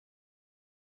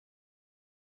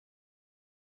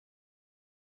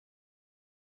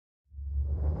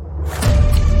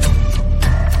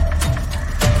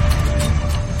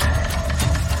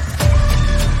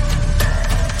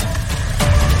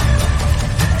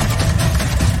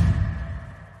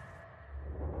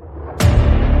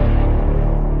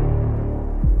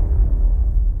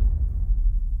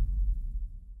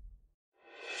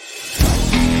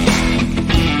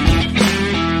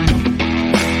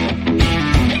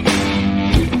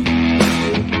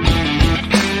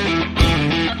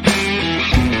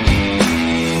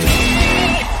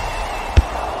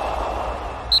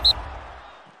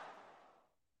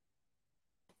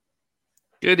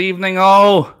Good evening,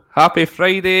 all. Happy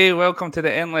Friday. Welcome to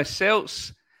the Endless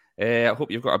Celts. I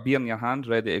hope you've got a beer in your hand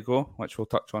ready to go, which we'll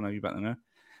touch on a wee bit now.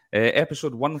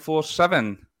 Episode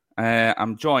 147.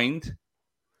 I'm joined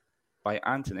by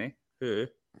Anthony, who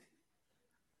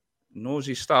knows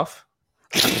his stuff,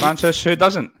 and Francis, who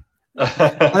doesn't. I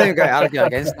think you've got to argue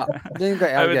against that.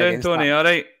 How are we doing, Tony? All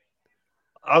right?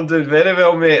 I'm doing very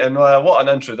well, mate, and what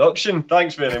an introduction.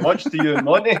 Thanks very much to you and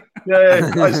Monty.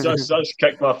 Yeah, that's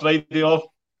kicked my Friday off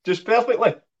just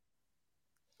perfectly.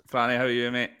 Franny, how are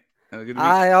you, mate? Had a good week?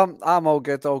 I'm all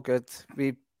good.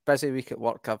 We busy week at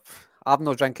work. I'm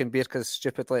not drinking beer because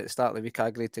stupidly at the start of the week I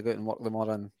agreed to go out and work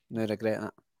tomorrow and now regretting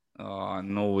it. Oh,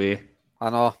 no way. I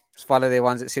know. It's one of the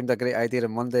ones that seemed a great idea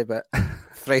on Monday, but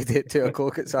Friday at 2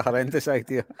 o'clock, it's a horrendous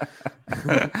idea.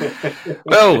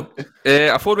 Well,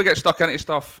 before we get stuck into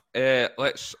stuff,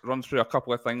 let's run through a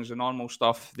couple of things. The normal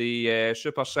stuff. The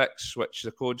Super 6, which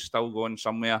the code's still going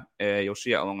somewhere. You'll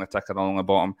see it along the ticker along the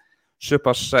bottom.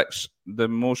 Super 6, the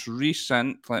most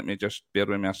recent. Let me just bear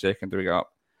with me a second to get up.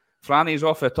 Franny's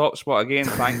off the top spot again,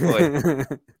 thankfully.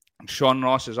 Sean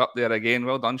Ross is up there again.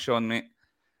 Well done, Sean, mate.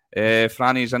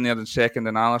 Franny's in there in second,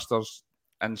 and Alistair's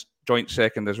in joint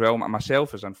second as well.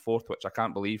 Myself is in fourth, which I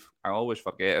can't believe. I always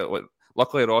forget it.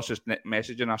 Luckily, Ross is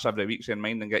messaging us every week saying,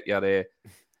 mind and get your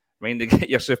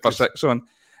Super 6 on.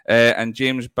 And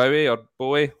James Bowie, or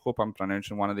Bowie, hope I'm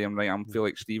pronouncing one of them right. I'm feel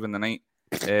like Stephen the Knight.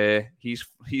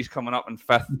 He's coming up in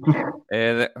fifth.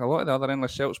 A lot of the other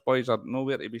Endless Celts boys are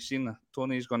nowhere to be seen.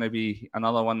 Tony's going to be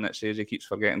another one that says he keeps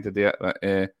forgetting to do it. But,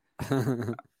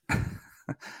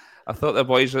 I thought the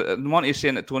boys, Monty's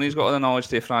saying that Tony's got all the knowledge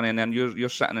to Franny, and then you're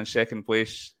sitting in second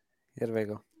place. Here we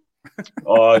go.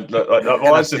 Well,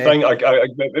 that's the thing. I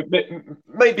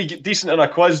might be decent in a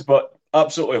quiz, but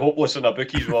absolutely hopeless in a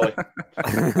bookies, Wally.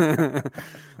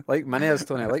 Like Minears,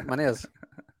 Tony, like Minears.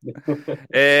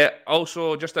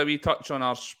 Also, just a wee touch on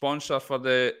our sponsor for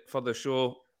the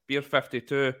show, Beer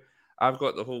 52. I've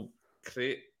got the whole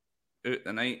crate out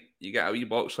tonight. You get a wee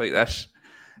box like this.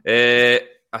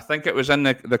 I think it was in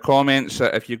the comments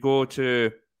that if you go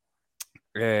to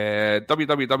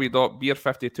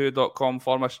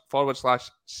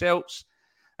www.beer52.com/Celts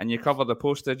and you cover the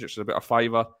postage, which is about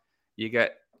 $5, you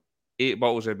get 8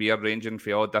 bottles of beer ranging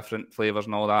for all different flavours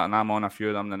and all that. And I'm on a few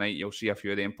of them tonight. You'll see a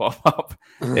few of them pop up.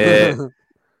 Get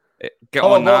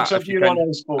on that. If you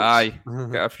can. Aye,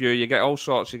 get a few. You get all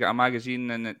sorts. You get a magazine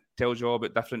and it tells you all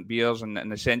about different beers and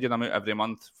they send you them out every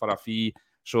month for a fee.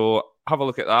 So have a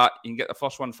look at that. You can get the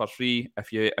first one for free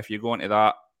if you go into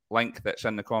that link that's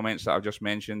in the comments that I've just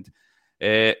mentioned.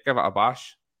 Give it a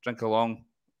bash. Drink along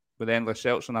with Endless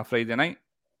Celts on a Friday night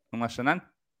and listen in.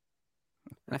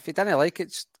 And if you didn't like it,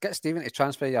 just get Stephen to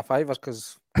transfer your $5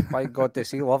 because, by God, does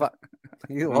he love it.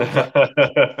 He loves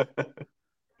it.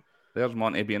 There's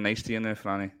Monty being nice to you now,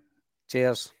 Franny.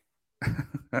 Cheers.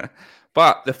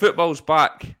 But the football's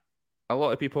back. A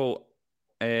lot of people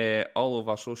all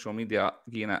over social media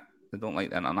getting it. They don't like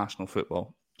the international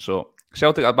football. So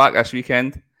Celtic are back this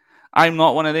weekend. I'm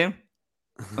not one of them.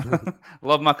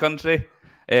 Love my country.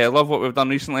 Love what we've done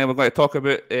recently. We're going to talk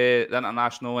about the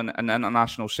international and the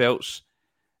international Celts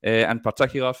in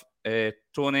particular.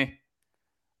 Tony,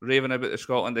 raving about the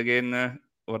Scotland again now.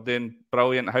 We're doing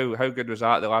brilliant. How good was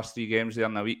that, the last 3 games there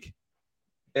in a week?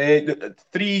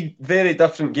 3 very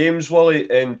different games, Wally,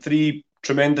 and 3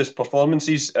 tremendous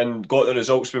performances and got the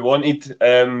results we wanted.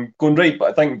 Going right, but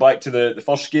I think back to the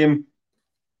first game,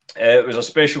 it was a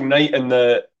special night in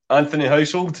the Anthony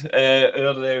household.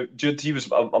 Jude, he was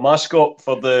a mascot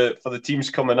for the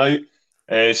teams coming out.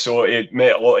 So he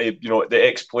met a lot of the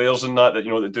ex-players and that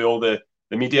do all the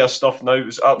media stuff now. It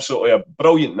was absolutely a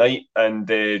brilliant night and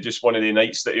just one of the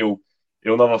nights that he'll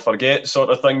never forget, sort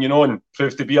of thing, and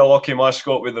proved to be a lucky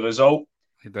mascot with the result.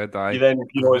 He did, aye. He then,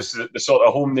 it's the sort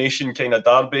of home nation kind of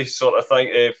derby sort of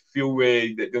thing. Feel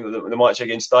the match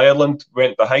against Ireland,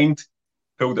 went behind,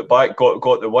 pulled it back, got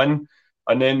the win,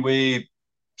 and then we,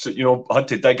 had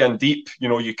to dig in deep.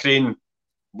 Ukraine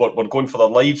were going for their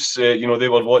lives. They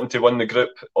were wanting to win the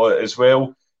group as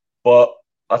well, but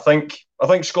I think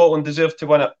Scotland deserved to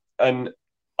win it, and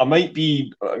I might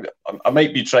be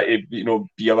trying to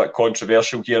be a bit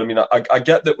controversial here. I mean, I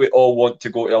get that we all want to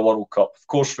go to a World Cup. Of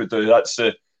course we do. That's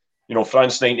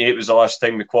France '98 was the last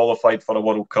time we qualified for a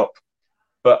World Cup.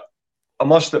 But I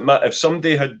must admit, if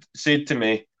somebody had said to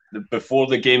me before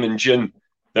the game in June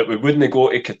that we wouldn't go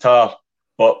to Qatar,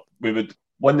 but we would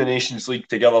win the Nations League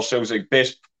to give ourselves the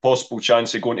best possible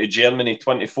chance of going to Germany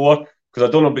 24, because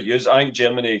I don't know about you, I think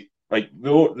Germany, like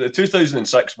the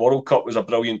 2006 World Cup was a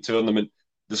brilliant tournament.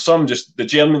 The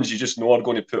Germans you just know are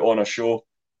going to put on a show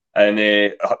and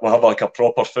we'll have like a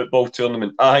proper football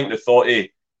tournament. I think the thought of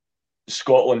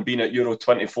Scotland being at Euro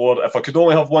 24. If I could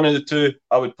only have one of the two,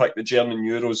 I would pick the German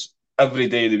Euros every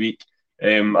day of the week. I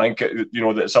think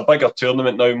it's a bigger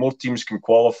tournament now. More teams can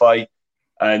qualify,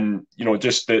 and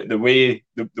just the way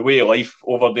of life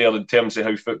over there in terms of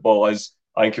how football is,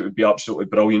 I think it would be absolutely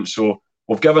brilliant. So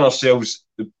we've given ourselves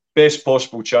the best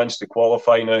possible chance to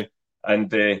qualify now,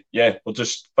 and we're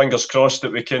just fingers crossed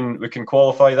that we can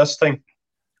qualify this time.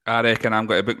 I reckon I'm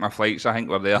going to book my flights. I think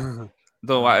we're there.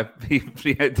 Don't want to be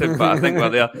preemptive, but I think we're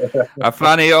there.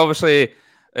 Franny, obviously,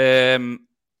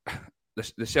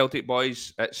 the Celtic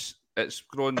boys, it's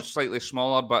grown slightly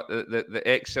smaller, but the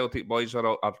ex-Celtic boys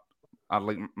are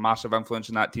like massive influence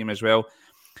in that team as well.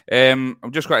 I'm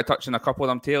just going to touch on a couple of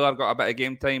them. Taylor got a bit of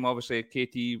game time. Obviously,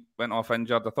 KT went off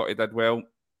injured. I thought he did well.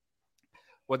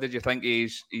 What did you think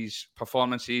of his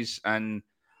performances? And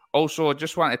also,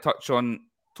 just want to touch on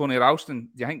Tony Ralston.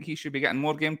 Do you think he should be getting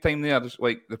more game time there?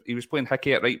 Like he was playing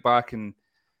Hickey at right back, and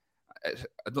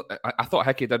I thought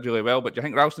Hickey did really well. But do you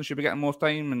think Ralston should be getting more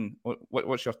time? And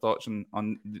what's your thoughts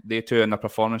on they two and their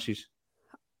performances?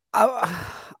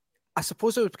 I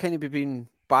suppose it would kind of be being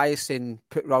biased and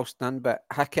put Ralston in, but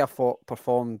Hickey I thought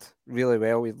performed really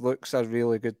well. He looks a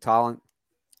really good talent.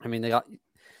 I mean, the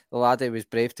lad was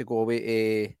brave to go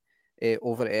away to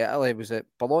over to Italy. Was it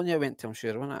Bologna? Went to, I'm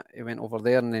sure, wasn't it? He went over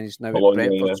there, and then he's now Bologna, at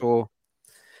Brentford. Yeah. So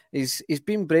he's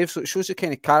been brave. So it shows the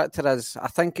kind of character as. I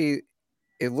think he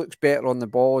looks better on the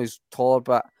ball. He's taller,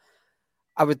 but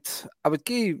I would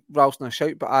give Ralston a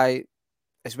shout. But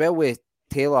as well with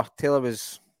Taylor. Taylor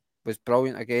was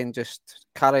brilliant again, just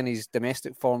carrying his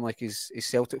domestic form like his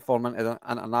Celtic form into the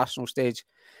international stage.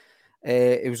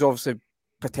 It was obviously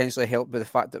potentially helped by the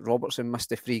fact that Robertson missed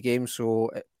the 3 games, so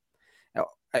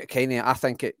it kind of, I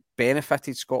think it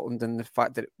benefited Scotland in the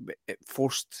fact that it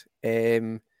forced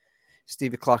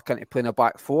Stevie Clark into playing a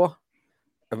back 4,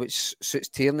 which suits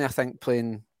Tierney, I think,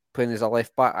 playing as a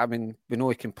left back. I mean, we know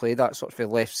he can play that sort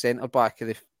of left centre back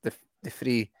of the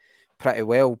 3 pretty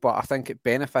well, but I think it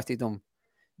benefited him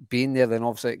being there. Then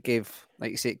obviously it gave,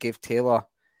 like you say, it gave Taylor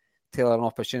an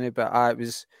opportunity. But it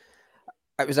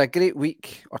was a great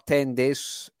week or 10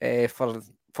 days for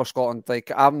Scotland.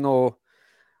 Like, I'm no,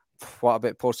 what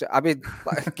about Portugal? I mean,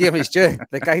 game is due.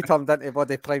 The guy turned into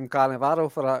body prime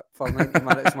Cannavaro for 90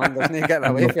 minutes, man. There's no getting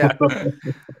away from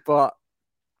it. But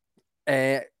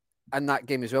in that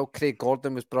game as well, Craig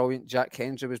Gordon was brilliant. Jack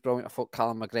Hendry was brilliant. I thought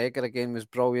Callum McGregor again was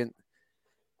brilliant.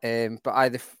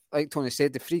 But like Tony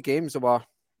said, the 3 games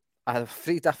I had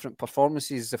 3 different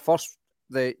performances.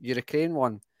 The Ukraine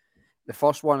one, the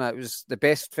first one, it was the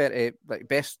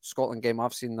best Scotland game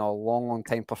I've seen in a long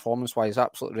time performance-wise.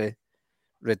 Absolutely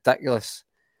ridiculous.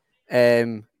 I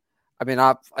mean,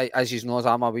 I as you know,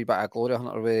 I'm a wee bit of a glory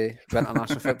hunter with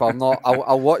international football.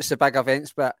 I'll watch the big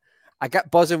events, but I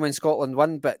get buzzing when Scotland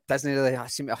win, but it doesn't really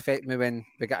seem to affect me when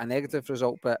we get a negative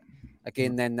result. But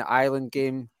again, then the Ireland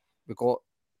game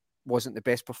wasn't the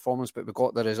best performance, but we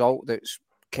got the result that's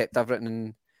kept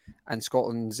everything in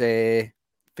Scotland's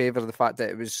favour. The fact that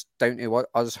it was down to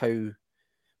us, how we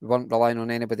weren't relying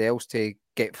on anybody else to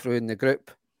get through in the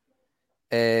group.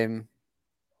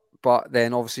 But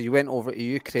then obviously you went over to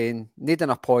Ukraine, needing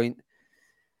a point.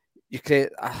 Ukraine,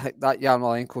 I think that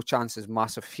Yarmolenko chance is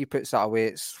massive. If he puts that away,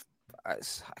 it's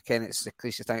the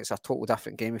cliche thing. It's a total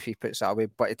different game if he puts that away,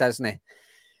 but it doesn't.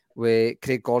 Where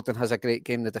Craig Gordon has a great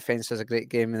game, the defence has a great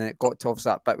game, and it got to obviously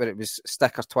that bit where it was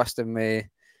stick or twisting me.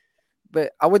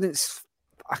 But I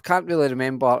can't really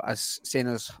remember as saying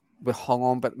as we hung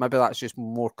on, but maybe that's just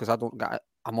more because I don't get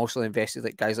emotionally invested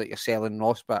like guys like yourself and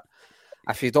Ross. But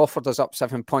if you'd offered us up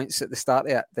 7 points at the start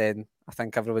of it, then I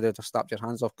think everybody would have snapped your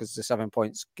hands off because the 7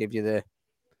 points gave you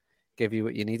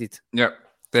what you needed. Yeah,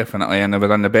 definitely, and they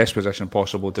were in the best position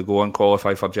possible to go and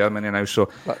qualify for Germany now. So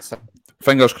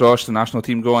fingers crossed, the national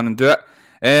team go on and do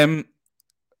it.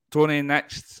 Tony,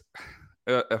 next,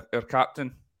 our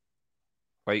captain.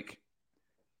 Like,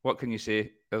 what can you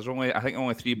say? There's only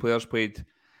 3 players played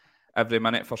every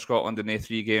minute for Scotland in the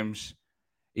 3 games.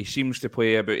 He seems to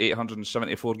play about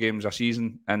 874 games a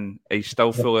season, and he's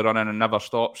still fully running and never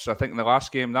stops. I think the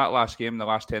last 10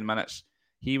 minutes,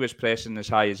 he was pressing as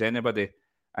high as anybody,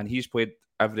 and he's played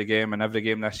every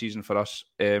game this season for us.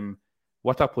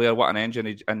 What a player, what an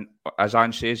engine. And as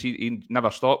Ange says, he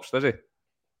never stops, does he?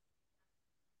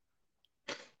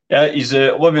 Yeah, he's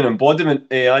a living embodiment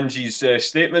of Ange's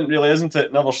statement, really, isn't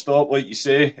it? Never stop, like you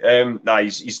say.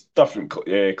 He's different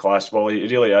class, well, he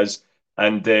really is.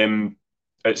 And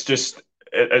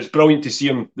it's brilliant to see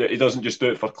him that he doesn't just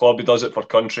do it for club, he does it for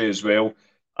country as well.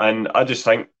 And I just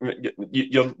think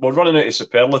we're running out of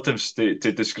superlatives to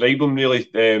describe him, really.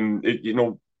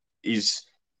 He's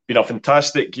been a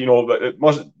fantastic,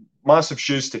 massive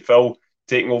shoes to fill,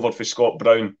 taking over for Scott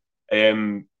Brown.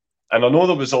 And I know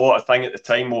there was a lot of thing at the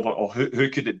time over who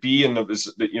could it be, and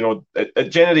it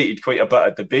generated quite a bit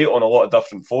of debate on a lot of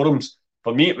different forums.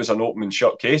 For me, it was an open and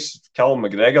shut case. Callum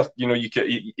McGregor,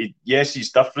 yes,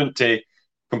 he's different to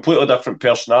completely different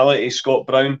personality, Scott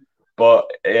Brown, but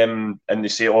and they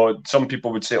say, some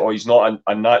people would say, he's not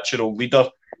a natural leader.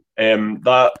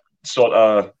 That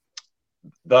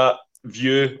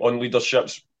view on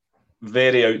leadership's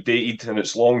very outdated, and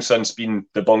it's long since been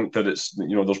debunked that it's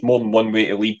there's more than one way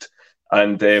to lead.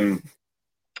 And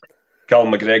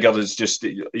Callum McGregor is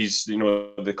he's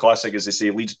the classic, as they say,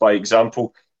 leads by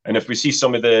example. And if we see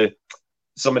some of the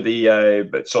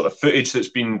sort of footage that's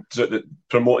been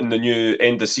promoting the new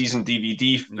end of season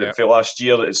DVD for last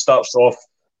year, it starts off.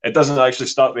 It doesn't actually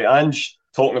start with Ange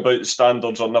talking about the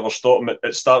standards or never stop him.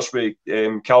 It starts with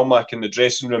Calmac in the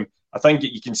dressing room. I think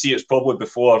you can see it's probably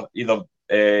before either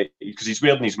because he's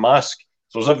wearing his mask.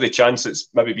 So there's every chance it's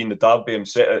maybe been the derby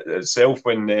itself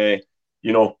when the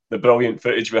brilliant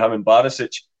footage with him and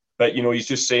Barisic. But he's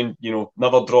just saying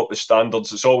never drop the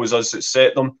standards. It's always us that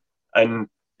set them, and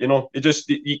you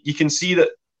can see that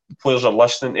the players are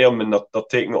listening to him and they're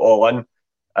taking it all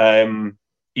in.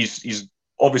 He's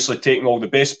obviously taking all the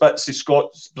best bits of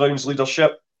Scott Brown's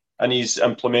leadership, and he's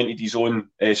implemented his own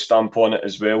stamp on it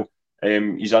as well.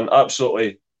 He's an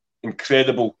absolutely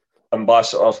incredible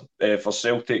ambassador for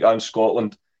Celtic and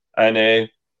Scotland, and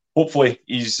hopefully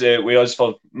he's with us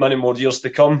for many more years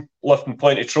to come, lifting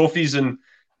plenty of trophies and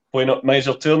playing up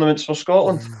major tournaments for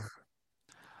Scotland.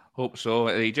 Hope so.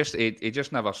 He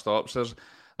just never stops. There's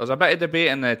a bit of debate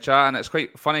in the chat, and it's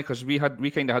quite funny because we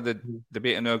kind of had the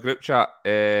debate in our group chat.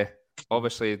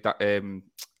 Obviously, that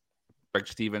Big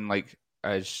Stephen,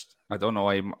 as I don't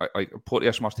know,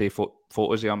 Porteous must have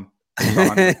photos of him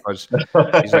because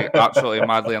he's absolutely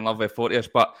madly in love with Porteous.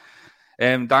 But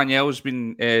Danielle's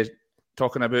been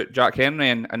talking about Jack Henry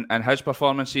and his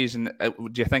performances, and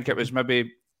do you think it was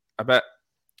maybe a bit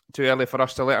too early for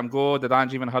us to let him go? Did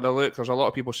Ange even had a look? There's a lot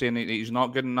of people saying that he's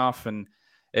not good enough. And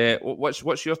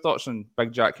what's your thoughts on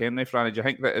Big Jack Henry, Franny? Do you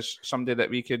think that it's somebody that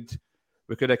we could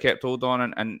have kept hold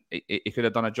on and he could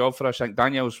have done a job for us? I think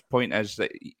Daniel's point is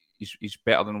that he's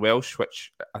better than Welsh,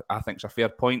 which I think is a fair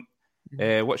point.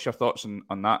 What's your thoughts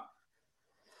on that?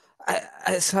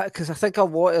 It's because I think a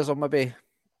lot is, or maybe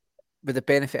with the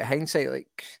benefit of hindsight,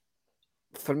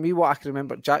 for me, what I can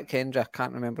remember, Jack Henry, I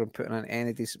can't remember him putting in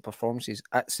any decent performances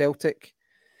at Celtic.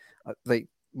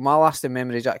 My last in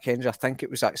memory of Jack Henry, I think it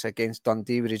was actually against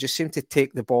Dundee, where he just seemed to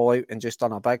take the ball out and just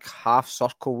done a big half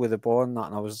circle with the ball and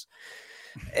that. And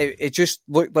it just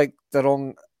looked like the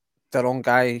wrong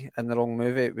guy in the wrong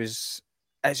move. It's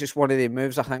just one of the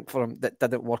moves, I think, for him that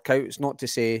didn't work out. It's not to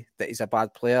say that he's a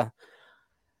bad player.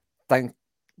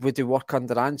 Would he work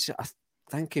under Ange? I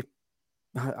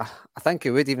think he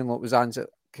would, even though it was Ange that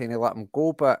kind of let him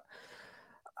go. But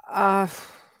I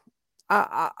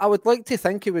would like to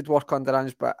think he would work under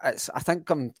Ange, but I think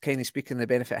I'm kind of speaking the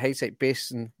benefit of hindsight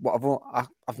based on what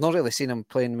I've not really seen him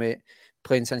playing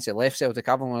since he left Celtic.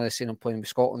 I've only really seen him playing with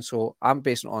Scotland, so I'm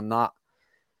basing it on that.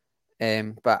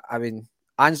 But I mean,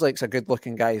 Ange likes a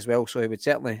good-looking guy as well, so he would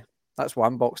certainly. That's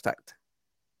one box ticked.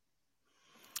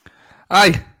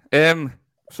 Aye.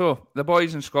 So the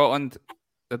boys in Scotland,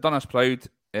 they've done us proud.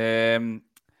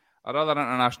 Our other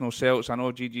international Celts, I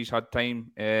know Gigi's had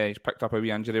time. He's picked up a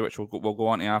wee injury, which we'll go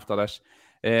on to after this.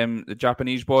 The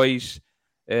Japanese boys,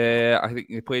 I think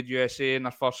they played USA in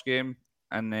their first game,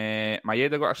 and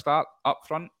Maeda got a start up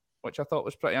front, which I thought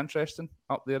was pretty interesting.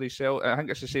 Up there, I think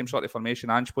it's the same sort of formation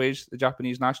Ange plays the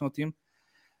Japanese national team,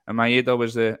 and Maeda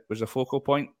was the focal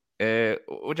point. What do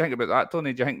you think about that,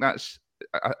 Tony? Do you think that's?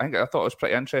 I thought it was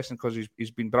pretty interesting because he's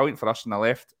been brilliant for us on the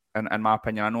left, and in my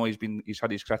opinion, I know he's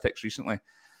had his critics recently,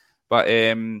 but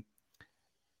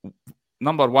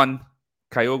number one,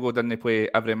 Kyogo didn't play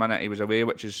every minute he was away,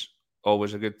 which is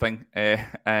always a good thing.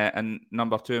 And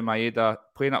number two, Maeda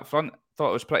playing up front,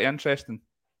 thought it was pretty interesting.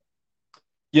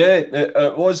 Yeah,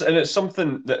 it was, and it's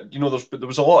something that there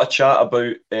was a lot of chat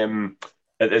about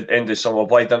at the end of summer.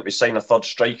 Why didn't we sign a third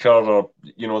striker, or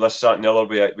this, that, and the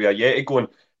other? We are yet to go. And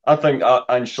I think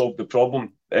Ange solved the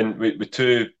problem, and with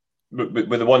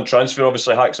the one transfer,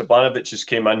 obviously Haksabanovic just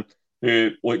came in,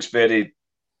 who looks very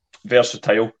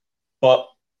versatile, but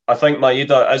I think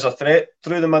Maeda is a threat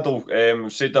through the middle.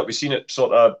 Said that we've seen it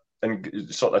sort of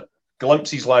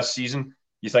glimpses last season.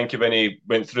 You think of when he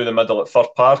went through the middle at Fir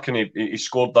Park and he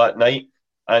scored that night,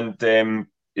 and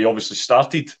he obviously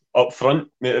started up front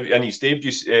in his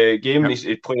debut game. Yep.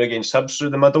 He played against Hibs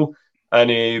through the middle, and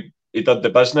he did the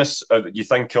business. You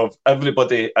think of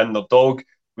everybody in their dog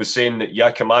was saying that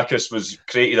Giakoumakis was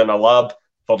created in a lab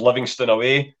for Livingston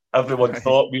away. Everyone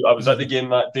thought I was at the game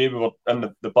that day. We were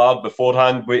in the bar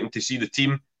beforehand waiting to see the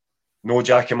team. No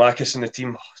Giacomakis in the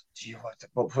team.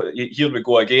 Here we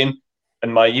go again.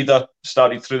 And Maeda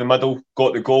started through the middle,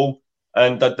 got the goal,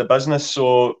 and did the business.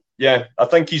 So yeah, I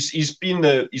think he's been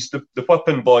the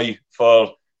whipping boy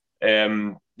for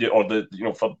for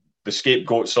the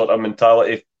scapegoat sort of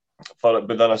mentality for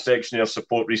within a section of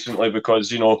support recently,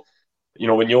 because when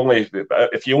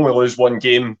if you only lose one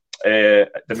game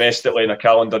domestically in a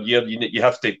calendar year, you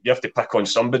have to pick on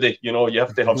somebody. You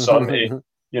have to have something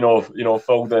to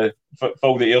fill the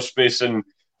airspace, and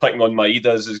picking on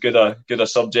Maeda is as good a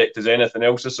subject as anything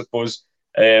else, I suppose.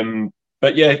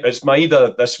 But yeah, it's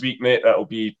Maeda this week, mate. That'll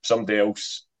be somebody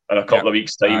else in a couple of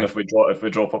weeks' time if we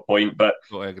drop a point. But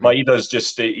Maeda's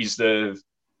just he's the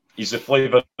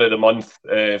flavour of the month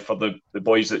for the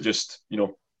boys that just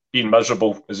being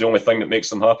miserable is the only thing that makes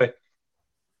them happy.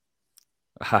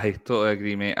 I totally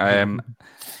agree, mate.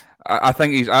 I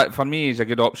think for me he's a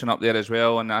good option up there as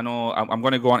well. And I know I'm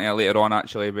going to go on to it later on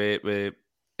actually with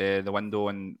the window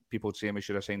and people saying we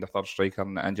should have signed a third striker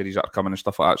and the injuries that are coming and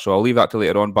stuff like that. So I'll leave that to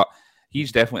later on. But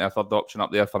he's definitely a third option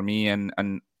up there for me, and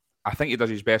I think he does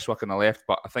his best work on the left.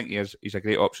 But I think he's a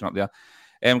great option up there.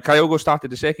 Kyogo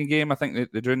started the second game. I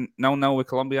think they drew 0-0 with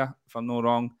Colombia, if I'm not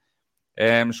wrong.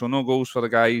 So no goals for the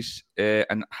guys.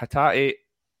 And Hatate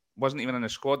wasn't even in the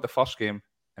squad the first game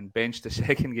and benched the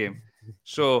second game.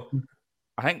 So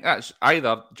I think that's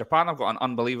either Japan have got an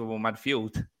unbelievable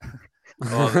midfield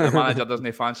or the manager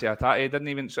doesn't fancy Hatate. Didn't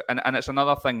even, and it's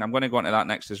another thing. I'm going to go into that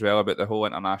next as well about the whole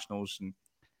internationals, and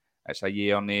it's a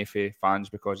yay or nay for fans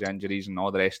because of injuries and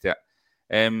all the rest of it.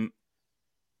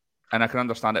 And I can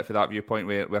understand it for that viewpoint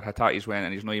where Hatate's went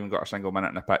and he's not even got a single minute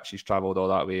in the pitch. He's travelled all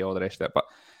that way, all the rest of it. But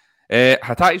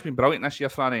Hatate's been brilliant this year,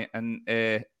 Franny. And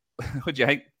what do you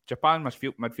think? Japan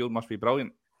midfield must be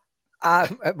brilliant.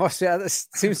 It must be. It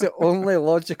seems the only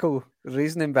logical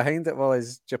reasoning behind it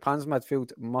is Japan's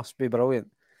midfield must be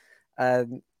brilliant.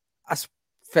 And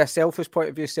for a selfish point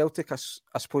of view, Celtic, I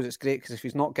suppose it's great because if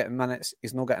he's not getting minutes,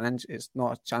 he's not getting injured. It's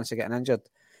not a chance of getting injured.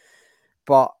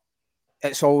 But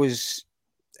it's always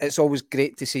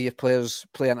great to see your players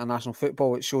play international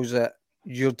football. It shows that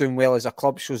you're doing well as a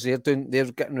club. It shows they're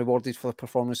getting rewarded for the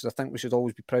performances. I think we should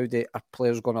always be proud that our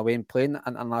players going away and playing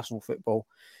international football,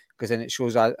 because then it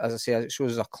shows, as I say, it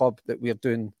shows as a club that we're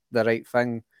doing the right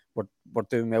thing. We're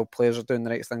doing well. Players are doing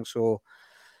the right thing. So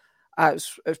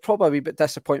it's probably a wee bit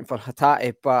disappointing for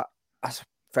Hatate, but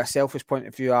for a selfish point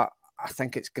of view, I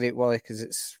think it's great, Willie, because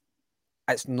it's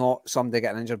not somebody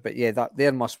getting injured. But yeah,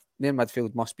 their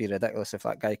midfield must be ridiculous if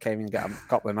that guy came and get a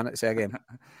couple of minutes again.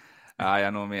 I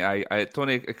know, mate.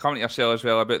 Tony, comment to yourself as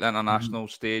well about the international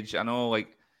stage. I know,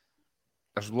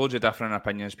 there's loads of different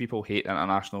opinions. People hate the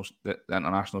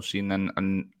international scene,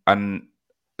 and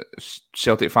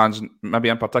Celtic fans maybe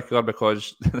in particular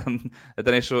because they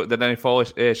didn't follow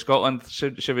Scotland.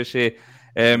 Should we say?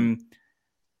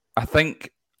 I think.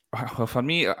 Well, for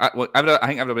me, I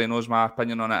think everybody knows my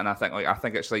opinion on it, and I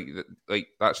think it's like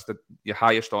that's your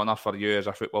highest honour for you as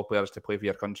a football player is to play for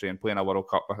your country and play in a World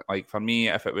Cup. Like for me,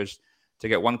 if it was to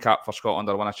get one cap for Scotland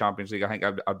or win a Champions League, I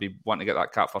think I'd be wanting to get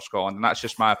that cap for Scotland, and that's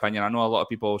just my opinion. I know a lot of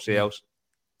people say else.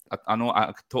 I know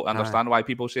I totally understand why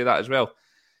people say that as well,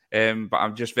 but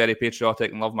I'm just very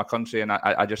patriotic and love my country, and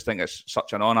I just think it's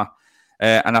such an honour.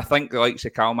 And I think the likes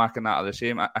of Calmack and that are the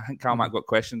same. I think Calmack got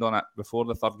questioned on it before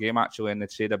the third game, actually, and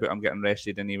they'd said about him getting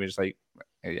rested, and he was like,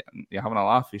 you're having a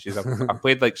laugh. He says, I've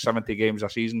played 70 games a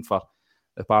season for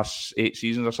the past 8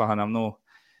 seasons or something.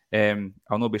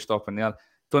 I'll not be stopping there.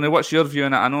 Tony, what's your view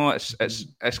on it? I know it's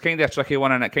kind of a tricky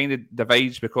one, and it kind of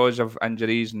divides because of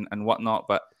injuries and whatnot,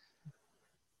 but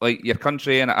your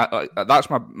country, and that's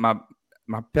my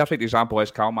perfect example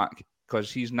is Calmack. Because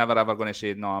he's never ever going to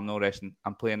say, no, I'm not resting.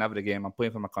 I'm playing every game. I'm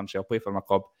playing for my country. I'll play for my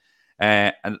club.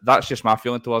 And that's just my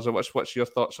feeling towards it. What's your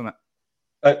thoughts on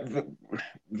it?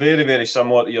 Very, very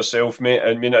similar to yourself, mate.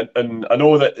 I mean, and I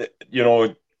know that,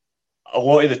 a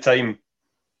lot of the time,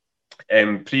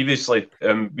 previously,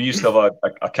 we used to have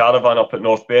a caravan up at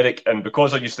North Berwick. And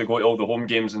because I used to go to all the home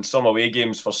games and some away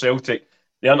games for Celtic,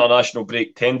 the international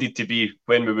break tended to be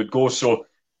when we would go. So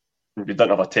we didn't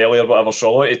have a telly or whatever, so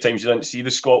a lot of times you didn't see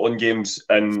the Scotland games,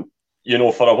 and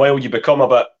for a while you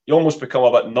almost become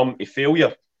a bit numb to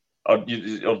failure,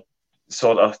 or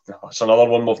sort of it's another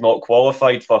one we've not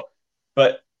qualified for.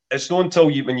 But it's not until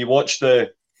when you watch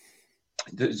the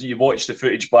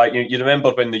footage back, you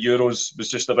remember when the Euros was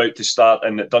just about to start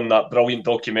and it done that brilliant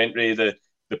documentary, the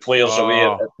players away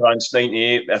at France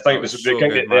 '98. I think it was so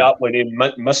the Apple name,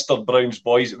 Mr. Brown's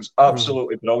Boys. It was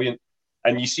absolutely brilliant.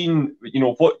 And you seen,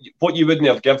 what you wouldn't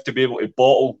have give to be able to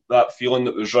bottle that feeling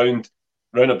that was round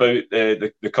about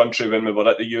the country when we were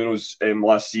at the Euros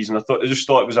last season. I just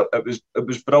thought it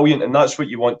was brilliant, and that's what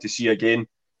you want to see again.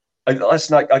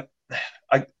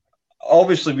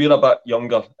 Obviously we're a bit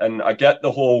younger, and I get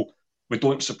the whole we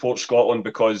don't support Scotland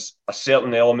because a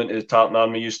certain element of the Tartan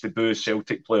Army used to boo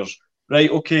Celtic players.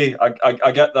 Right, okay,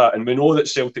 I get that, and we know that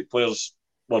Celtic players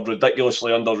were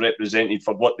ridiculously underrepresented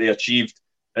for what they achieved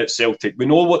at Celtic. We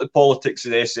know what the politics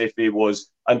of the SFA was,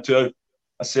 and to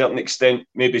a certain extent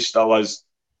maybe still is.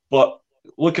 But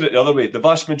look at it the other way. The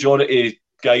vast majority of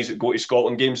guys that go to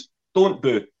Scotland games don't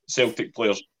boo Celtic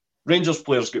players. Rangers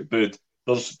players get booed.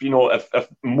 There's, if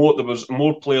there was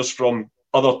more players from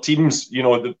other teams,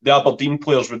 the Aberdeen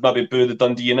players would maybe boo the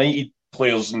Dundee United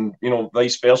players, and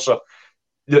vice versa.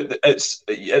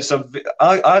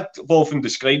 I've often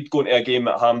described going to a game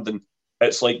at Hampden.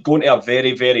 It's like going to a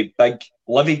very, very big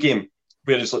livy game,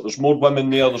 where it's like there's more women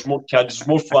there's more kids, there's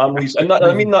more families, and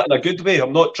I mean that in a good way.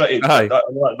 I'm not trying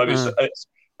to.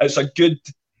 It's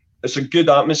a good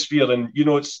atmosphere, and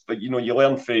it's you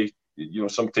learn for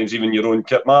sometimes even your own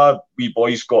kid. My wee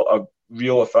boy's got a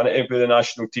real affinity with the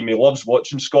national team. He loves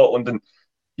watching Scotland, and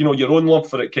your own love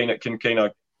for it can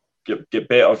get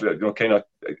better, kind of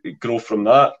grow from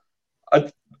that.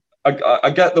 I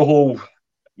get the whole,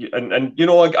 and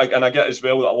I get as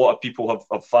well that a lot of people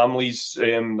have families.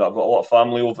 I've got a lot of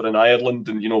family over in Ireland,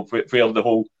 and where the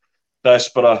whole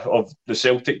diaspora of the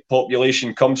Celtic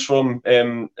population comes from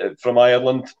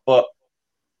Ireland. But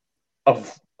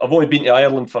I've only been to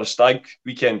Ireland for a stag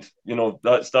weekend.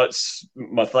 That's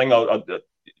my thing.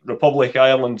 Republic of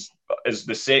Ireland is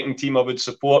the second team I would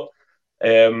support.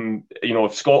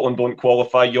 If Scotland don't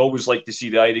qualify, you always like to see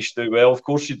the Irish do well. Of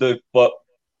course you do, but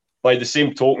by the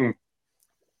same token,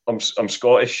 I'm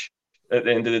Scottish at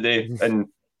the end of the day, and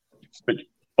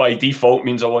by default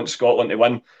means I want Scotland to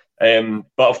win.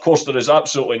 But of course, there is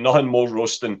absolutely nothing more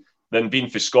roasting than being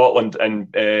for Scotland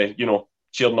and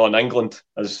cheering on England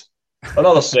as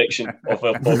another section of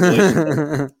our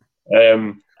population.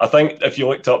 I think if you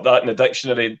looked up that in the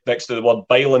dictionary next to the word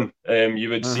biling, you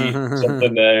would see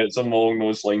something along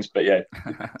those lines. But yeah,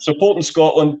 supporting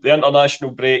Scotland, the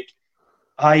international break.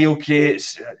 Okay,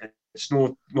 it's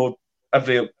no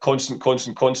every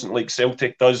constant like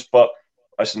Celtic does, but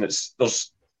listen,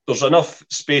 there's enough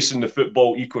space in the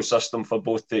football ecosystem for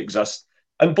both to exist,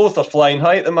 and both are flying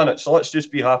high at the minute. So let's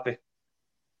just be happy.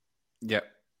 Yeah,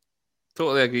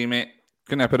 totally agree, mate.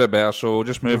 Couldn't have put it better. So we'll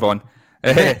just move on.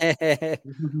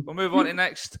 We'll move on to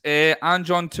next.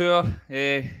 Ange on tour.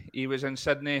 He was in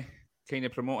Sydney, kind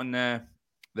of promoting the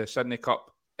Sydney Cup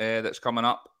that's coming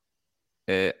up.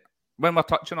 When we're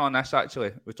touching on this,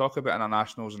 actually, we talk about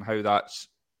internationals and how that's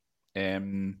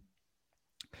we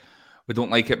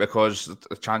don't like it because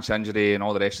the chance of injury and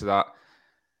all the rest of that.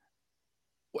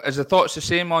 Is the thoughts the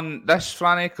same on this,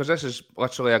 Franny? Because this is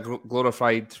literally a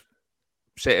glorified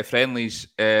set of friendlies,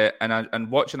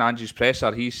 and watching Ange's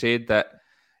presser, he said that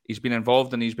he's been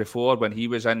involved in these before when he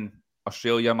was in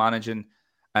Australia managing,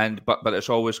 but it's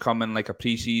always come in like a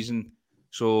pre-season,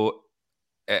 so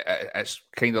it's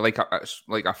kind of like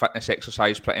a fitness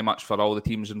exercise pretty much for all the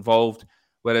teams involved.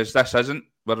 Whereas this isn't.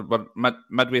 We're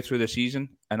midway through the season,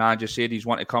 and Ange said he's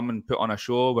want to come and put on a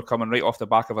show. We're coming right off the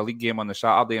back of a league game on the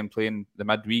Saturday and playing the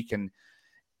midweek, and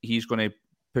he's going to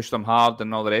push them hard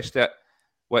and all the rest of it,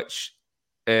 which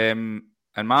in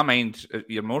my mind,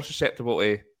 you're more susceptible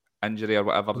to injury or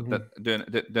whatever doing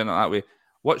it that way.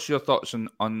 What's your thoughts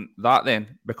on that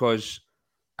then? Because,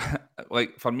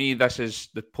 like, for me, this is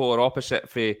the polar opposite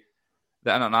for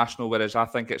the international. Whereas I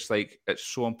think it's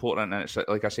so important, and it's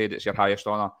like I said, it's your highest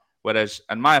honour. Whereas,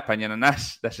 in my opinion, and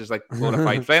this is like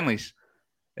glorified friendlies.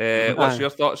 What's your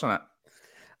thoughts on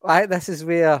it? This is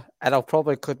where, and I'll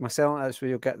probably include myself, that's where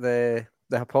you'll get the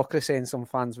hypocrisy in some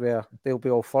fans where they'll be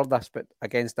all for this, but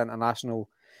against international.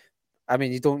 I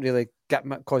mean, you don't really get,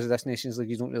 because of this Nations League,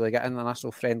 you don't really get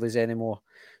international friendlies anymore.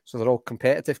 So they're all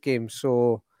competitive games.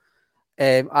 So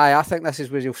I think this is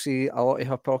where you'll see a lot of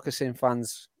hypocrisy in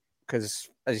fans, because,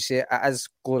 as you say, it is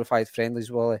glorified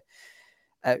friendlies, Wally.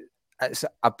 It's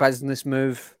a business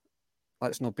move.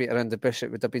 Let's not beat around the bush.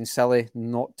 It would have been silly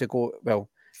not to go. Well,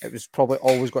 it was probably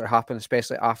always going to happen,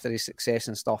 especially after his success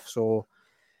and stuff. So,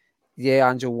 yeah,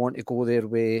 Ange will want to go there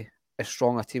with as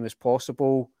strong a team as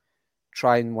possible,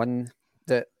 try and win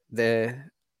the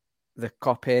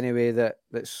cup anyway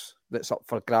that's up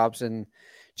for grabs, and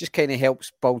just kind of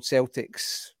helps build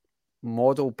Celtic's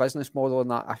business model,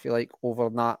 and that, I feel like, over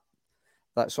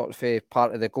that sort of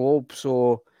part of the globe.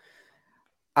 So,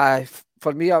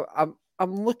 for me, I'm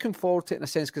looking forward to it in a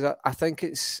sense, because I think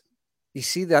it's you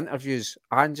see the interviews,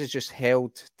 Ange is just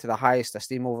held to the highest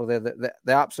esteem over there.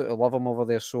 They absolutely love him over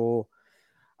there. So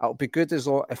it'll be good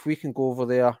if we can go over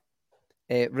there,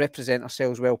 represent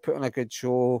ourselves well, put on a good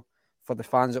show for the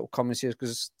fans that will come and see us,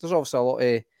 because there's obviously a lot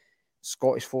of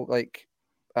Scottish folk like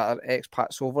that are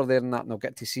expats over there and they'll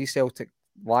get to see Celtic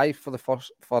live for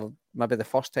maybe the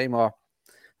first time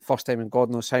in God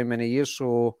knows how many years.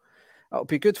 So it'll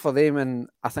be good for them, and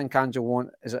I think Ange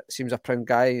seems a proud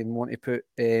guy and want to put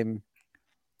a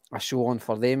show on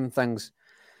for them and things.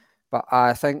 But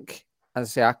I think, as I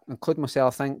say, I include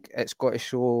myself, I think it's got to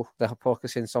show the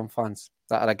hypocrisy in some fans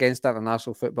that are against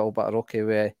international football but are okay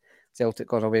with Celtic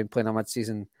going away and playing a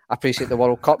mid-season. I appreciate the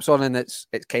World Cup's on and it's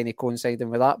kind of coinciding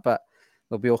with that, but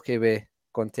they'll be okay with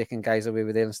going taking guys away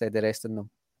with there instead of resting them.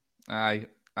 Aye,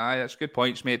 that's good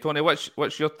points, mate. Tony,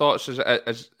 what's your thoughts?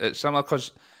 Is it similar?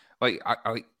 Because,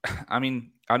 I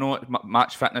mean, I know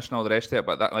match fitness and all the rest of it,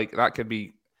 but that could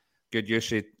be good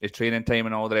use of training time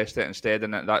and all the rest of it instead,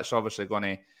 and that's obviously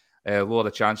going to lower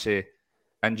the chance of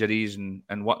injuries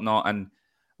and whatnot. And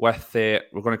with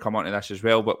we're going to come on to this as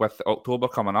well, but with October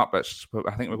coming up, I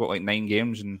think we've got like 9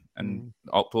 games in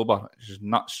October, which is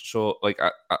nuts. So like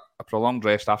a prolonged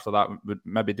rest after that would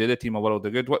maybe do the team a world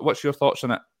of good. What's your thoughts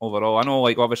on it overall? I know,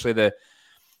 like, obviously the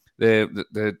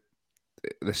thing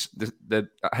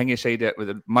you said it with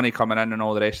the money coming in and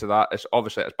all the rest of that, it's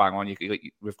bang on.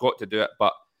 We've got to do it,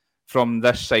 but from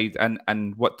this side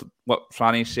and what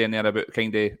Franny's saying there about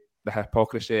kind of the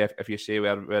hypocrisy, if you say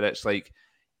where it's like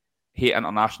hate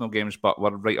international games, but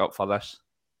we're right up for this.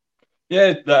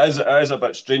 Yeah, that is a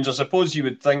bit strange. I suppose you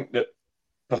would think that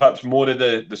perhaps more of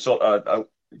the sort of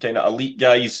kind of elite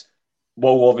guys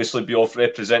will obviously be off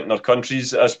representing our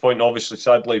countries at this point. Obviously,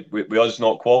 sadly, with us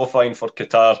not qualifying for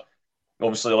Qatar,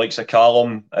 obviously the likes of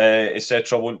Callum,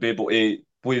 etc., won't be able to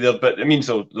play there, but it means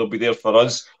they'll be there for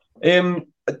us. I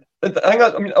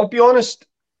mean, I'll be honest,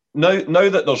 now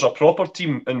that there's a proper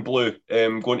team in blue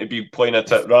going to be playing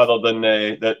at it rather than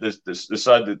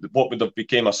what would have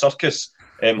become a circus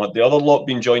had the other lot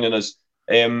been joining us,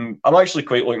 I'm actually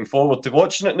quite looking forward to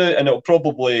watching it now, and it'll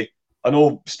probably, I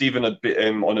know Stephen had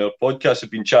been, on our podcast,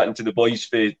 had been chatting to the boys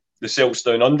for the Celts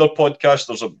Down Under podcast.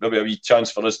 There's maybe a wee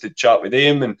chance for us to chat with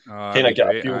them and kind of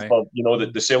get a feel for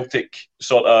the Celtic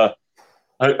sort of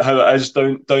how it is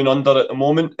down under at the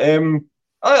moment.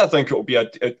 I think it'll be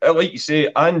like you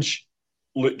say, Ange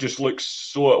just looks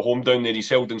so at home down there. He's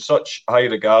held in such high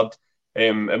regard.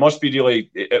 It must be a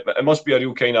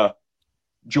real kind of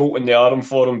jolt in the arm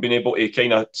for him, being able to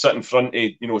kind of sit in front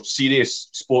of serious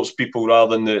sports people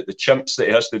rather than the chimps that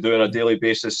he has to do on a daily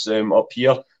basis up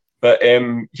here. But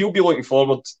he'll be looking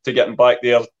forward to getting back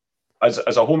there as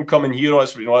a homecoming hero.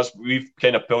 As we've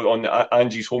kind of built on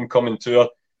Ange's homecoming tour.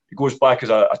 He goes back as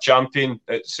a champion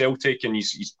at Celtic, and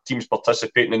his team's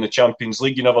participating in the Champions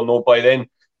League. You never know, by then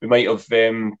we might have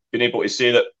been able to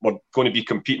say that we're going to be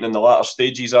competing in the latter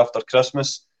stages after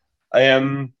Christmas.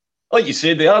 Like you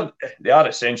say, they are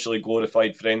essentially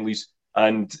glorified friendlies,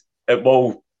 and it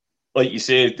will, like you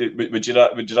say, would you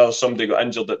rather somebody got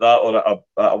injured at that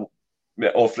or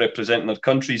off representing their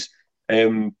countries?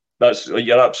 You're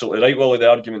absolutely right, Willie. The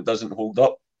argument doesn't hold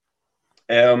up.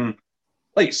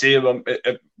 Like you say,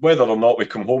 whether or not we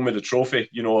come home with the trophy,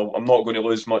 I'm not going to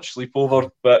lose much sleep over.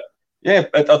 But yeah,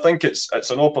 I think it's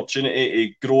an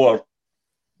opportunity to grow.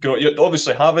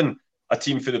 Obviously, having a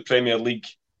team for the Premier League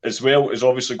as well is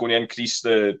obviously going to increase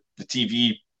the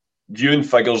TV viewing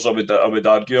figures. I would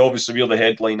argue. Obviously, we're the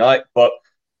headline act, but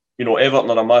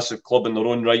Everton are a massive club in their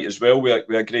own right as well. We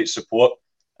have great support,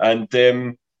 and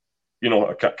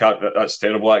I can't. That's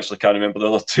terrible. I actually can't remember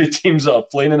the other 2 teams that are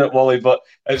playing in it, Wally. But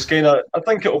it's I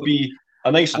think it'll be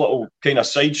a nice little kind of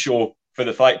sideshow for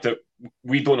the fact that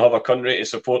we don't have a country to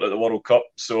support at the World Cup.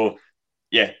 So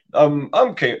yeah, I'm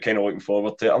kind of looking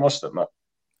forward to it, I must admit.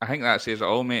 I think that says it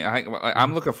all, mate.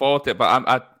 I'm looking forward to it, but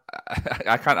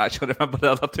I can't actually remember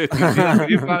the other 2 teams.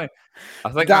 I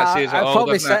think that says it all,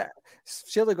 doesn't it?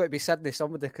 Surely got to be Sydney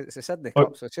somebody, because it's a Sydney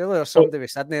Cup, so surely there's somebody with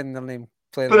Sydney in their name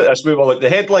playing. Put it this way, well, the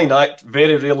headline act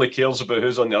very rarely cares about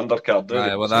who's on the undercard, do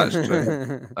they? Well, that's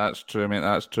true. That's true, mate.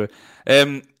 That's true.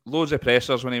 Loads of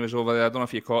pressers when he was over there. I don't know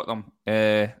if you caught them.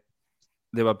 They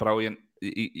were brilliant.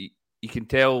 You can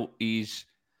tell he's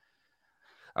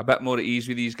a bit more at ease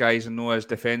with these guys and not as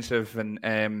defensive. And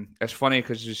it's funny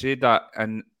because you said that,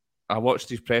 and I watched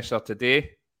his presser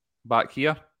today back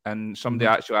here, and somebody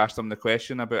actually asked him the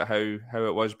question about how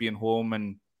it was being home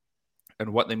and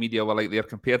what the media were like there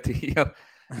compared to here.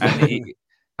 And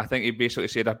I think he basically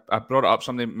said, I brought it up,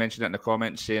 somebody mentioned it in the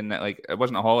comments saying that, like, it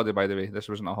wasn't a holiday, by the way. This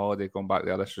wasn't a holiday going back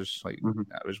there. This was like,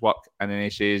 it was work. And then he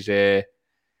says,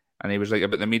 And he was like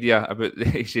about the media,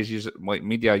 he says, like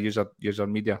media, user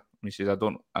media. And he says,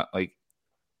 I'm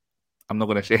not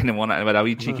going to say anyone with a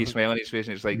wee cheeky smile on his face.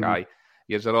 And it's like, aye,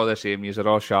 yous are all the same, yous are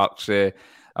all sharks. I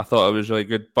thought it was really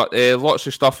good. But lots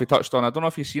of stuff he touched on. I don't know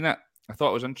if you've seen it. I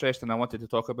thought it was interesting. I wanted to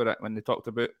talk about it when they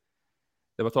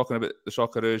were talking about the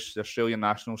Socceroos, the Australian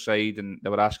national side, and they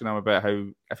were asking him about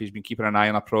if he's been keeping an eye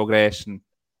on our progress, and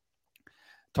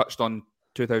touched on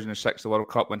 2006, the World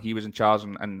Cup, when he was in charge,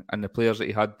 and the players that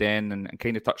he had then, and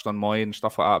kind of touched on Moy and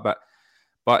stuff like that.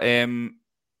 But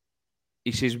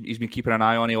he says he's been keeping an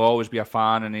eye on. He'll always be a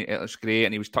fan, and it looks great.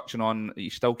 And he was touching on, he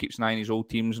still keeps an eye on his old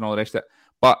teams and all the rest of it.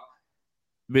 But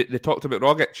they talked about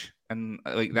Rogic and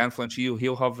like the influence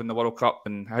he'll have in the World Cup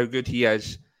and how good he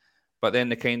is. But then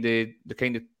they kind of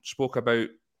spoke about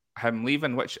him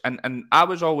leaving, which and I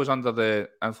was always under the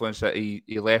influence that he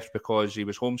left because he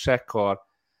was homesick, or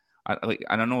and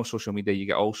I know social media you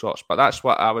get all sorts, but that's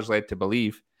what I was led to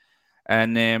believe.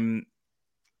 And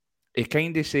he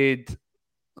kind of said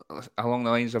along the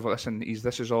lines of, listen,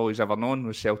 this is all he's ever known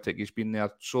with Celtic. He's been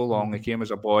there so long. He came as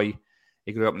a boy.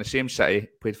 He grew up in the same city,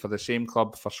 played for the same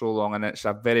club for so long, and it's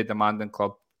a very demanding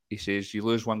club. He says, you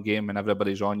lose one game and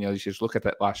everybody's on you. He says, look at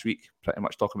it last week, pretty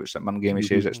much talking about St Mirren game. He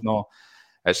says,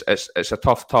 it's a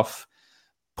tough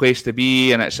place to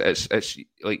be, and it's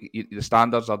like the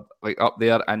standards are like up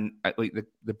there, and like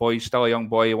the boy's still a young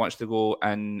boy. He wants to go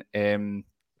and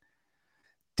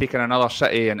take in another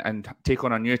city and take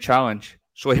on a new challenge.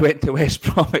 So he went to West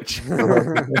Bromwich.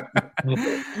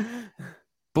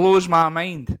 Blows my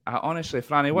mind. Honestly,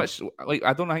 Franny, what's like?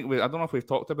 I don't know if we've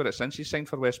talked about it since he signed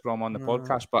for West Brom on the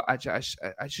podcast, but it's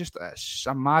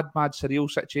a mad, surreal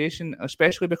situation,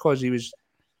 especially because he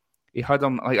had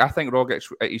him like, I think Rogic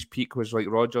at his peak was like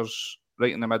Rodgers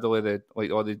right in the middle of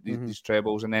these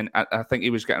trebles, and then I think he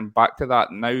was getting back to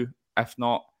that now, if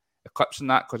not eclipsing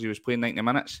that, because he was playing 90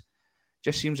 minutes.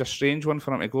 Just seems a strange one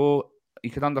for him to go. You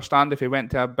could understand if he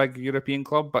went to a big European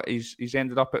club, but he's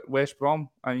ended up at West Brom.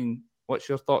 I mean, what's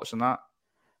your thoughts on that?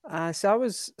 So I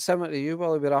was similar to you,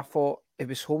 Willie, where I thought he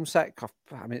was homesick. I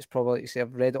mean, it's probably like you say,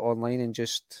 I've read it online and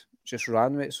just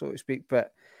ran with it, so to speak.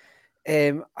 But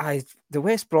the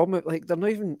West Brom, like, they're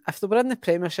not even, if they were in the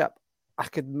Premiership, I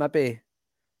could maybe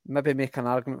make an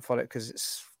argument for it, because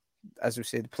it's, as we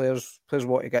said, players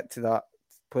want to get to that,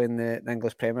 playing the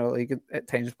English Premier League at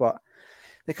times, but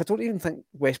like, I don't even think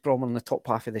West Brom are in the top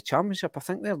half of the Championship. I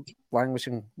think they're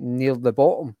languishing near the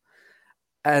bottom.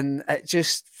 And it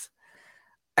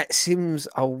seems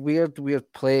a weird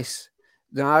place.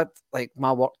 Now, like,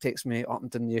 my work takes me up and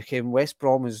down the UK, and West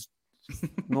Brom is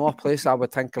not a place I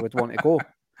would think I would want to go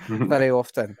very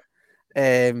often.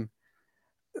 He's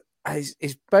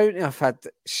bound to have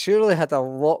surely had a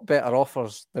lot better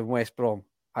offers than West Brom.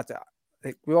 Like,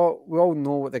 we all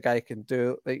know what the guy can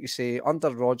do. Like you say, under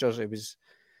Rodgers, it was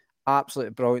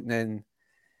absolutely brilliant. And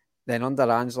then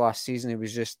under Ange last season, it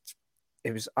was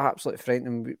absolutely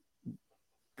frightening.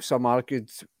 Some argued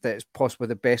that it's possibly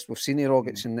the best we've seen of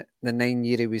Rogic in the 9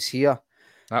 years he was here.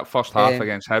 That first half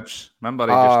against Hibs, remember?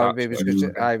 He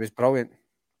was brilliant,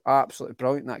 absolutely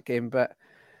brilliant in that game. But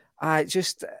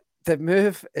the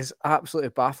move has absolutely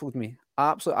baffled me.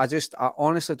 Absolutely, I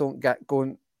honestly don't get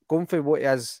going for what he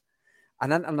is.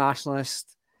 An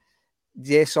internationalist,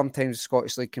 yes, sometimes the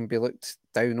Scottish League can be looked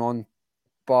down on,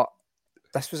 but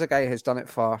this was a guy who's done it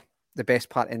for the best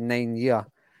part in 9 years.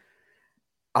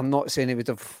 I'm not saying he would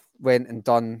have went and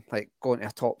done, like, going to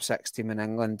a top 6 team in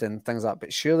England and things like that,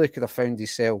 but surely could have found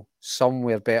himself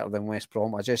somewhere better than West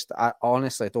Brom. I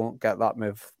honestly don't get that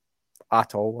move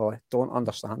at all. Well, I don't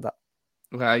understand it.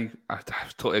 I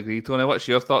totally agree, Tony. What's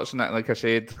your thoughts on that? Like I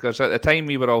said, because at the time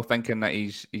we were all thinking that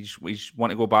he's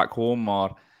want to go back home,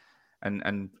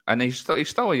 and he's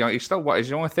still young. He's still, what, is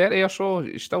he only 30 or so?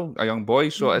 He's still a young boy.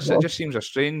 So it just seems a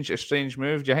strange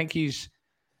move. Do you think he's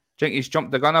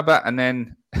jumped the gun a bit, and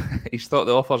then he's thought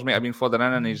the offers might have been flooding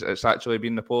in, and it's actually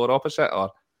been the polar opposite?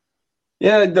 Or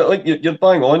yeah, like, you're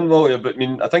bang on, Willie. But I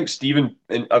mean, I think Stephen,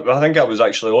 and I think I was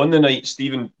actually on the night.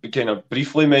 Stephen kind of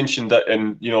briefly mentioned it,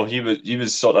 and he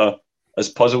was sort of as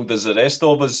puzzled as the rest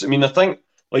of us. I mean, I think,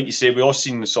 like you say, we all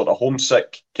seen the sort of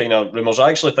homesick kind of rumours. I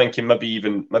actually thinking maybe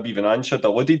even Ange had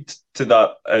alluded to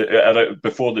that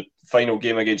before the final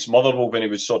game against Motherwell, when he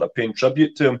was sort of paying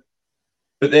tribute to him.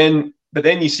 But then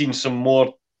you seen some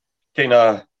more kind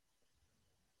of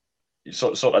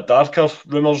sort of darker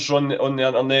rumours on the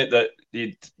internet that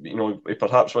he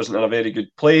perhaps wasn't in a very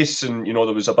good place, and there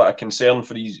was a bit of concern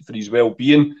for his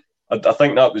well-being. I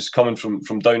think that was coming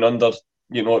from down under.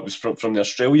 It was from the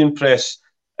Australian press.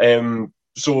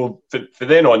 So for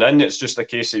then on in, it's just a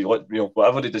case of,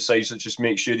 whatever he decides, let's just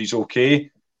make sure he's okay.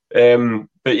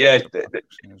 But yeah,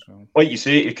 like you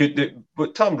say, he could.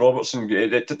 But Tam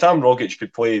Rogic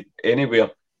could play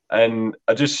anywhere, and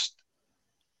I just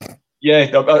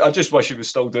wish he was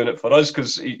still doing it for us,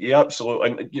 because he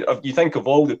absolutely. And you think of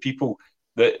all the people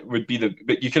that would be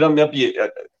but you could maybe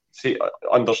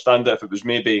understand it if it was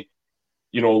maybe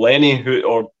Lenny,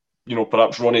 or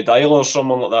perhaps Ronnie Dyler or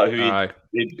someone like that, who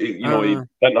he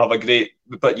didn't have a great.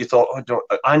 But you thought,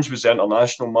 Ange was the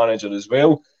international manager as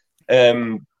well.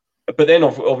 But then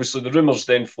obviously the rumours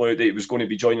then flew out that he was going to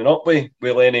be joining up with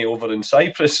Lenny over in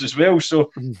Cyprus as well.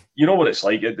 So you know what it's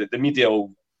like. The media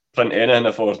will print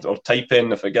anything or type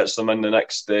in if it gets them in the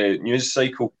next news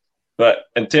cycle. But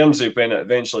in terms of when it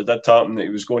eventually did happen that he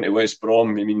was going to West Brom,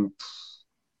 I mean,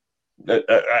 it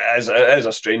is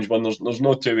a strange one. There's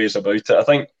no two ways about it.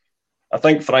 I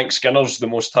think Frank Skinner's the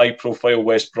most high-profile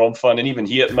West Brom fan, and even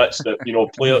he admits that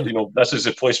this is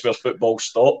the place where football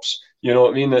stops. You know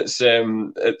what I mean? It's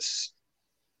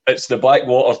the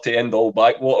backwater to end all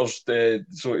backwaters,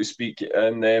 so to speak.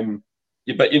 And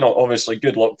but obviously,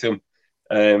 good luck to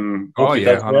him. Hope he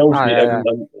does well.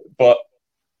 But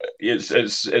it's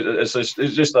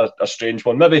just a strange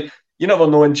one. Maybe you never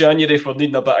know. In January, if we're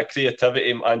needing a bit of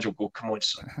creativity, Ange will go, "Come on,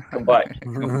 son, come back.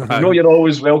 You're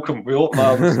always welcome. We hope,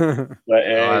 man."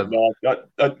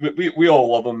 But we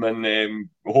all love him, and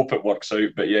we hope it works out.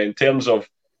 But yeah, in terms of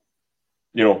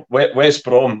West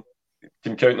Brom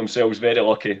can count themselves very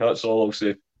lucky. That's all I'll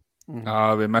say.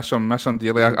 We miss him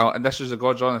dearly. And this is the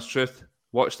God's honest truth.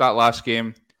 Watched that last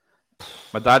game.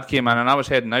 My dad came in, and I was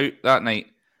heading out that night.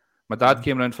 My dad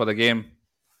came round for the game,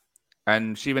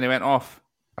 and see when he went off,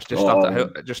 I just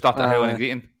started howling and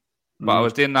greeting. But I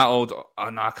was doing that old,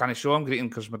 I can't show him greeting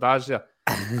because my dad's there.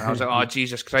 And I was like, oh,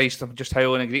 Jesus Christ, I'm just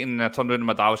howling and greeting. And I turned around and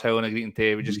my dad was howling and greeting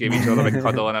too. We just gave each other a big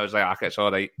cuddle, and I was like, it's all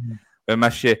right. We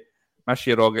miss you,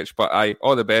 Rogic. But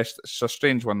all the best. It's a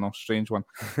strange one, though. Strange one.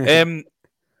 Ange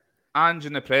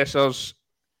and the pressers.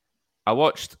 I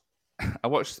watched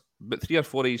about 3 or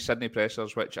 4 of these Sydney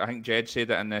pressers, which I think Jed said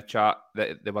it in the chat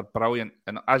that they were brilliant,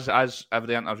 and as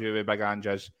every interview with Big Ange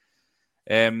is.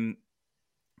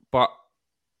 But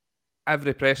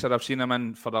every presser I've seen him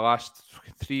in for the last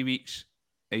 3 weeks,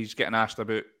 he's getting asked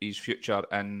about his future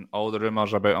and all the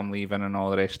rumours about him leaving and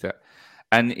all the rest of it.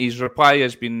 And his reply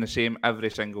has been the same every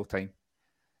single time.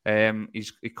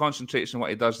 He concentrates on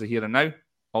what he does the here and now.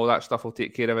 All that stuff will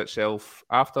take care of itself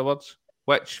afterwards,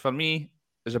 which for me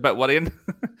is a bit worrying.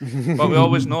 But we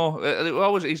always know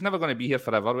he's never going to be here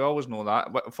forever. We always know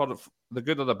that. But for the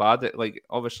good or the bad,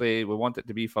 obviously we want it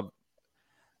to be for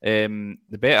the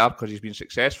better, because he's been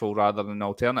successful rather than an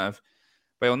alternative.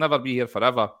 But he'll never be here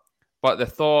forever. But the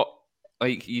thought,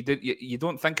 you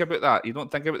don't think about that. You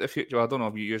don't think about the future. I don't know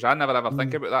if you use. I never ever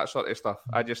think about that sort of stuff.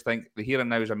 I just think the here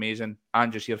and now is amazing.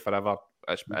 And just here forever.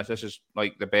 This is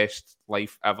like the best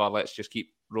life ever. Let's just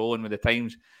keep rolling with the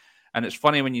times. And it's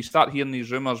funny when you start hearing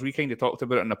these rumours. We kind of talked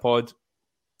about it in the pod,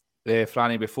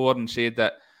 Franny, before, and said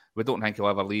that we don't think he'll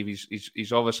ever leave.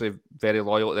 He's obviously very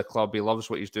loyal to the club. He loves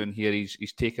what he's doing here.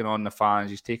 He's taking on the fans.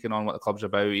 He's taking on what the club's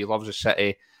about. He loves the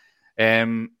city.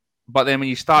 But then when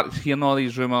you start hearing all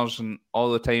these rumours and all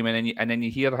the time, and then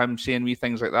you hear him saying wee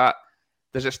things like that,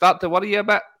 does it start to worry you a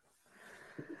bit?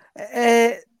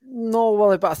 No,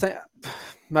 Willie, but I think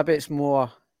maybe it's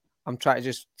more I'm trying to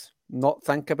just not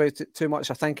think about it too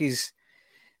much. I think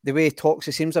the way he talks,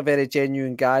 he seems a very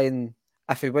genuine guy, and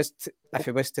if he was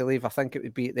to leave, I think it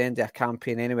would be at the end of a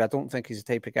campaign anyway. I don't think he's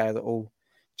the type of guy that will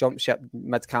jump ship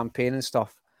mid-campaign and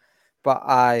stuff. But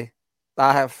I'd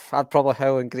probably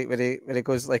howl and greet when he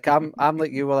goes. Like I'm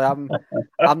like you, Willie.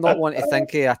 I'm not wanting to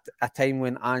think of a time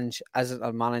when Ange isn't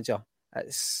a manager.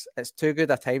 It's too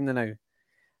good a time now.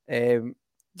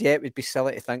 Yeah, it would be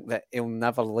silly to think that he'll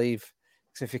never leave.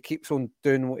 Because if he keeps on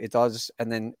doing what he does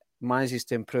and then manages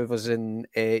to improve us in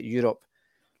Europe,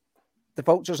 the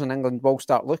vultures in England will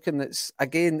start looking. It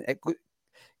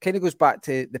kind of goes back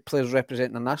to the players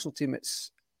representing the national team.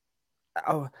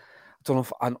 I don't know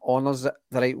if an honour's the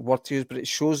right word to use, but it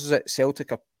shows that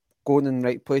Celtic are going in the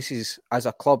right places as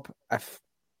a club if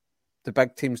the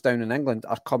big teams down in England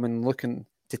are coming looking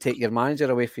to take your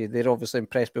manager away from you. They're obviously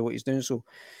impressed by what he's doing, so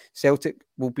Celtic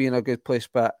will be in a good place.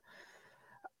 But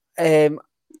I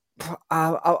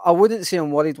wouldn't say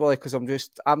I'm worried, Willie, because I'm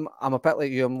a bit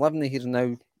like you. I'm living here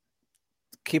now.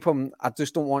 Keep him. I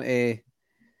just don't want to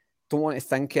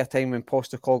think of a time when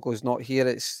Postecoglou's not here.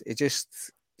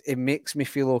 It makes me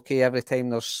feel okay every time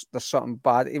there's something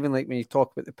bad. Even like when you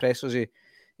talk about the pressers,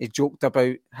 he joked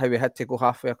about how he had to go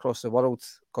halfway across the world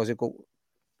because he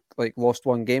lost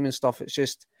one game and stuff. It's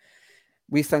just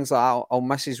wee things like that. I'll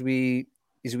miss his wee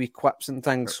quips and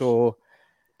things. So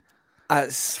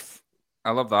I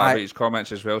love that about his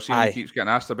comments as well. See, when he keeps getting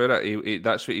asked about it,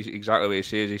 that's exactly what he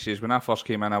says. He says, when I first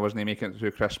came in, I wasn't making it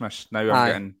through Christmas. Now I'm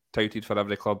getting touted for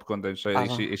every club going down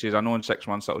south. He says, I know in 6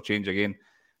 months it'll change again.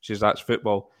 He says, that's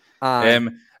football.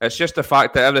 It's just the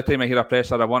fact that every time I hear a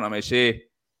presser, I want him to say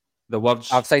the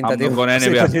words, I'm not going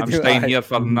anywhere. I'm staying here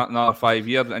for another 5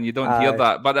 years. And you don't hear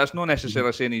that. But that's not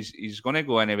necessarily saying he's going to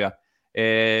go anywhere.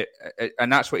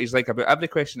 And that's what he's like about every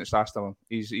question that's asked of him.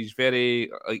 He's very,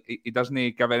 he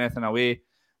doesn't give anything away.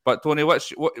 But Tony,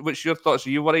 what's your thoughts? Are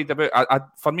you worried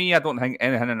about? For me, I don't think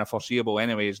anything in the foreseeable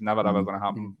anyway is never ever going to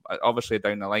happen. Obviously,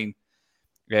 down the line,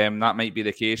 that might be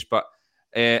the case. But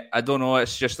I don't know.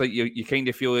 It's just like you kind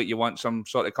of feel like you want some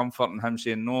sort of comfort in him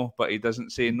saying no, but he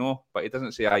doesn't say no, but he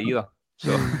doesn't say either.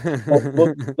 So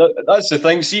that's the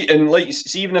thing. See, and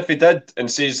even if he did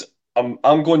and says,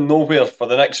 I'm going nowhere for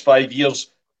the next 5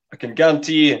 years, I can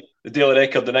guarantee you the Daily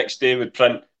Record the next day would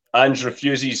print Ange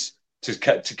refuses to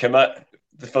commit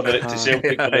to Celtic for the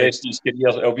rest of his career.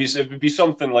 It would be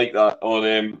something like that, or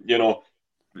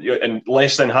in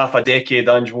less than half a decade,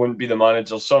 Ange won't be the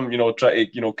manager. Some try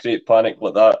to create panic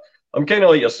like that. I'm kind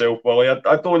of like yourself, Willie.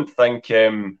 I don't think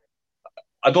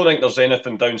there's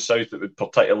anything down south that would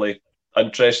particularly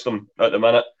interest them at the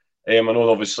minute. I know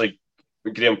obviously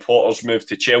Graham Potter's moved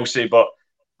to Chelsea, but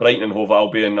Brighton and Hove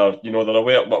Albion are, they're a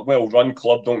well-run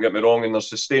club, don't get me wrong, and they're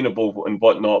sustainable and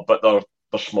whatnot, but they're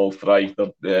small fry.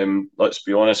 They're, let's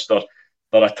be honest,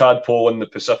 they're a tadpole in the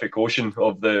Pacific Ocean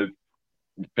of the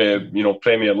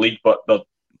Premier League, but they're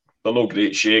no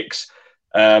great shakes.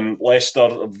 Leicester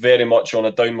are very much on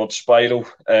a downward spiral,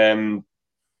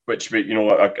 which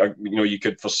you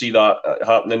could foresee that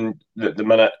happening the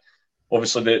minute.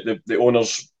 Obviously, the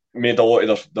owners made a lot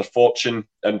of their fortune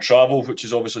in travel, which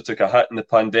has obviously took a hit in the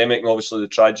pandemic, and obviously the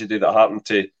tragedy that happened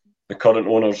to the current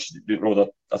owners.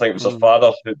 I think it was their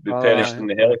father who perished in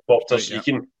the helicopters. Right,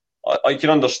 yeah. I can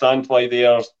understand why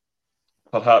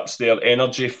perhaps their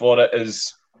energy for it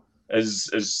is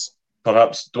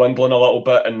perhaps dwindling a little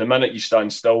bit. And the minute you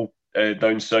stand still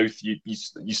down south,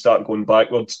 you start going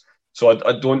backwards. So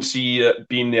I don't see it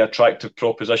being the attractive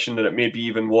proposition that it maybe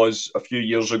even was a few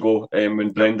years ago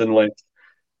when Brendan left.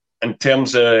 In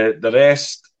terms of the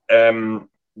rest,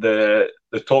 the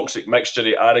toxic mixture of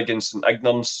arrogance and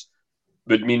ignorance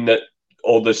would mean that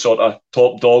all the sort of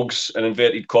top dogs, in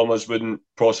inverted commas, wouldn't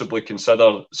possibly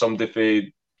consider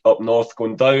somebody up north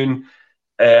going down.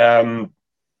 And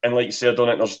like you say, I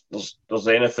don't think there's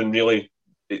anything really.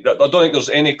 I don't think there's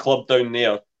any club down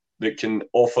there that can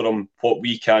offer him what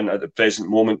we can at the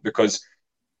present moment, because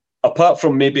apart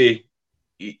from maybe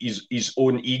his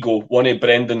own ego, one of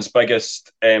Brendan's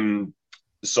biggest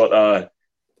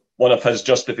one of his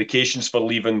justifications for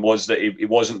leaving was that he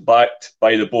wasn't backed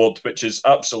by the board, which is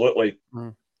absolutely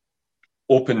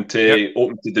open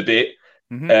to debate.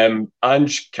 Mm-hmm.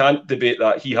 Ange can't debate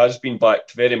that. He has been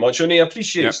backed very much, and he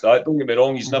appreciates that. Don't get me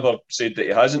wrong; he's never said that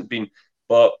he hasn't been.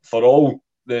 But for all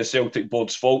the Celtic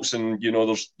board's faults, and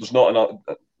there's not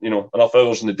enough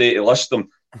hours in the day to list them,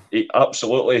 he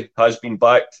absolutely has been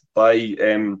backed by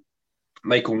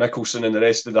Michael Nicholson and the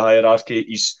rest of the hierarchy.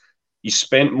 He's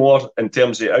spent more in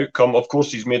terms of outcome. Of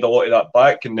course, he's made a lot of that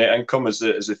back in net income, as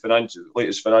the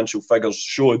latest financial figures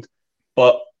showed.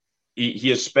 But he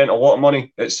has spent a lot of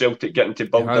money at Celtic getting to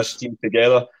build this team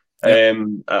together,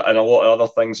 and a lot of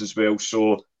other things as well.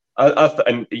 So,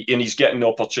 and he's getting the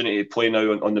opportunity to play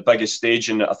now on the biggest stage.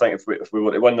 And I think if we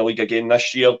were to win the league again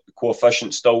this year, the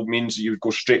coefficient still means you would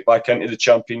go straight back into the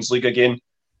Champions League again.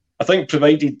 I think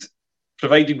provided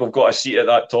we've got a seat at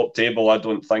that top table, I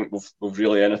don't think we've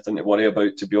really anything to worry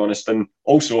about, to be honest. And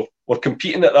also, we're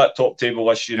competing at that top table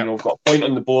this year. We've got a point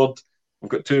on the board. We've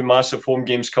got 2 massive home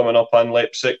games coming up, and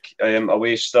Leipzig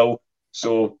away still.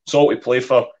 So it's all to play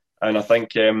for. And I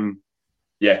think,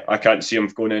 I can't see him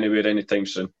going anywhere anytime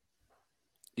soon.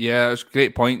 Yeah, it's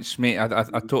great points, mate. I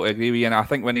totally agree with you. And I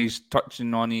think when he's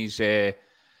touching on his in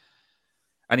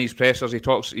his pressers, he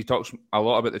talks a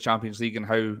lot about the Champions League and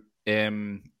how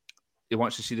he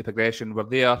wants to see the progression. We're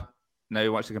there now. He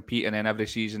wants to compete, and then every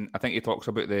season, I think he talks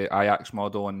about the Ajax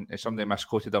model, and somebody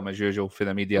misquoted him as usual for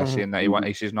the media, saying that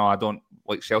he says, "No, I don't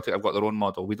like Celtic. I've got their own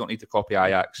model. We don't need to copy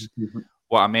Ajax."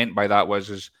 What I meant by that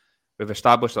is we've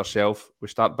established ourselves. We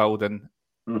start building.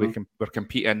 We're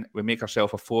competing. We make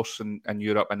ourselves a force in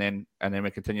Europe, and then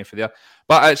we continue for there.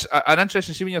 But it's an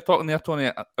interesting. See, when you're talking there, Tony,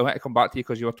 I want to come back to you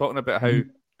because you were talking about how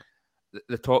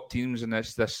the top teams and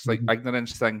this like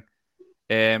ignorance thing.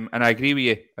 And I agree with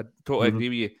you. I totally agree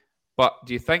with you. But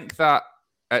do you think that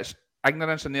it's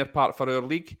ignorance on their part for our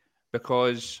league?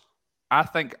 Because I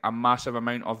think a massive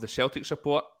amount of the Celtic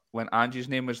support, when Ange's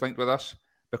name was linked with us,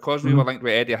 because we were linked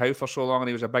with Eddie Howe for so long and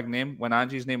he was a big name, when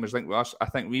Ange's name was linked with us, I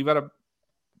think we were a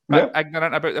bit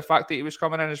ignorant about the fact that he was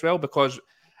coming in as well, because,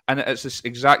 and it's this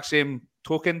exact same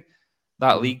token,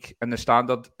 that league and the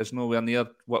standard is nowhere near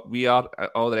what we are,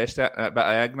 all the rest of it, a bit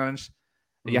of ignorance.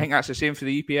 Do you think that's the same for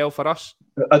the EPL for us?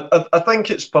 I think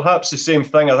it's perhaps the same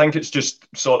thing. I think it's just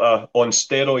sort of on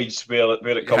steroids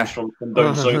where it comes from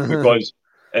down south, because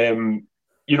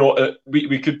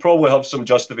we could probably have some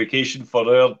justification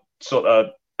for our sort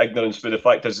of ignorance, for the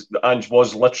fact is that Ange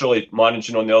was literally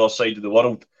managing on the other side of the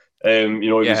world.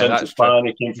 He was in Japan,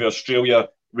 he came to Australia.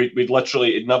 We'd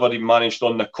literally, he'd never even managed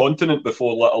on the continent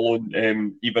before, let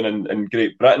alone even in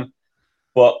Great Britain.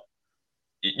 But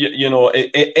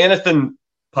anything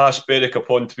past Berwick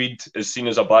upon Tweed is seen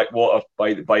as a backwater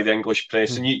by the English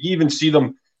press, and you even see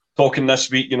them talking this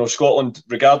week. Scotland,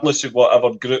 regardless of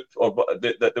whatever group or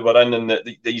that they were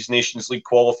in these Nations League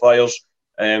qualifiers,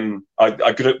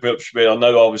 a group which we are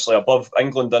now obviously above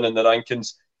England in the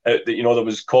rankings. There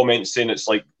was comments saying it's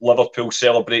like Liverpool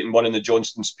celebrating winning the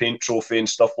Johnston's Paint Trophy and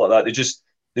stuff like that.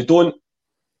 They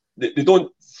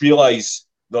don't realise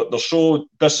that they're so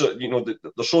they're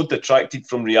so detracted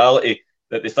from reality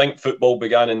that they think football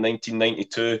began in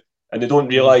 1992, and they don't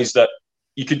realise that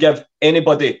you could give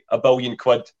anybody £1 billion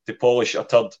to polish a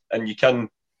turd, and you can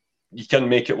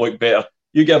make it look better.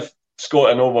 You give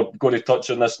Scott, I know we're going to touch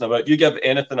on this in a bit, you give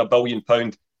anything £1 billion,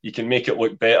 you can make it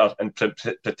look better and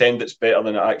pretend it's better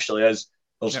than it actually is.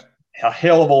 There's a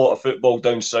hell of a lot of football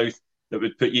down south that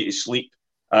would put you to sleep,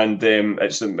 and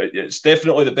it's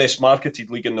definitely the best marketed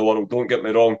league in the world, don't get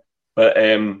me wrong, but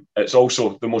it's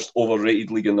also the most overrated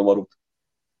league in the world.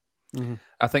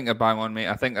 I think you're bang on, mate.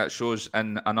 I think that shows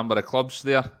in a number of clubs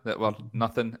there that were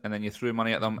nothing, and then you threw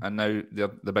money at them, and now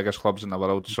they're the biggest clubs in the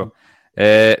world. So,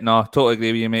 no, totally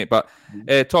agree with you, mate. But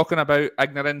talking about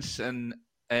ignorance and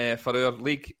for our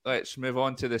league, let's move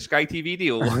on to the Sky TV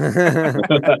deal.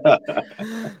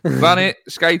 Granny,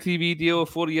 Sky TV deal,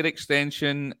 4-year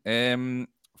extension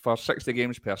for 60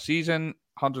 games per season,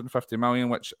 150 million,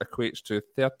 which equates to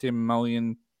 £30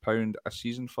 million a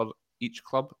season for each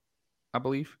club, I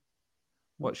believe.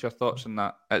 What's your thoughts on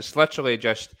that? It's literally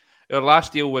just, our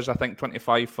last deal was, I think,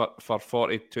 25 for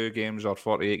 42 games or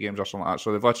 48 games or something like that.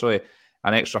 So they've literally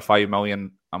an extra 5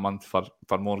 million a month for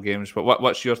more games. But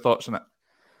what's your thoughts on it?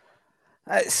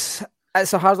 It's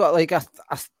a hard one. Like, I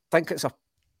think it's a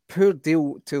poor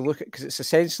deal to look at, because it's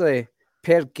essentially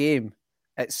per game.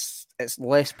 It's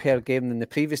less per game than the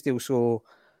previous deal. So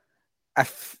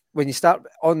if you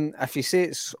say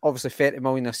it's obviously 30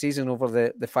 million a season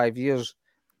over the 5 years,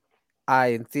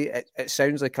 it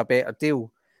sounds like a better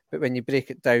deal, but when you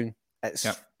break it down, it's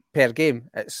per game.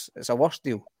 It's a worse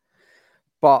deal.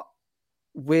 But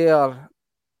where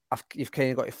you've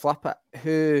kind of got to flip it,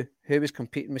 who is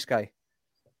competing with Sky?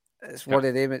 It's one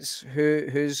of them. It's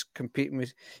who's competing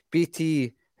with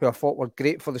BT, who I thought were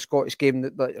great for the Scottish game.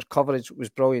 That their coverage was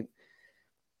brilliant.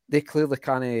 They clearly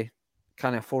can't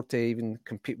afford to even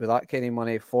compete with that kind of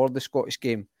money for the Scottish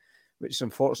game, which is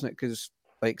unfortunate, because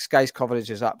like Sky's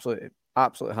coverage is absolutely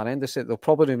horrendous. They'll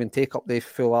probably even take up the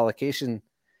full allocation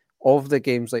of the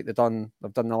games like they've done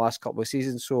the last couple of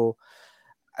seasons. So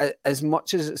as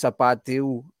much as it's a bad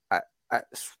deal,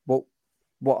 it's what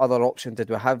other option did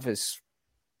we have? Is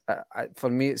for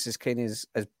me, it's as kind of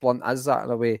as blunt as that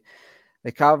in a way.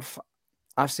 Like I've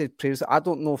said previously, I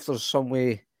don't know if there's some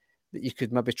way that you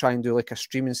could maybe try and do like a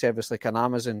streaming service like an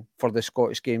Amazon for the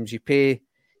Scottish games. You pay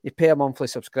a monthly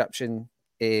subscription,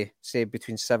 say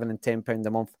between £7 and £10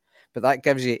 a month, but that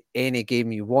gives you any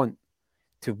game you want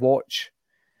to watch.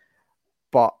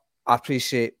 But I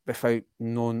appreciate, without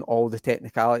knowing all the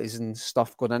technicalities and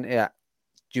stuff going into it,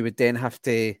 you would then have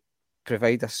to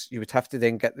provide us. You would have to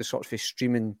then get the sort of a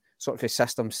streaming sort of a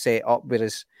system set up,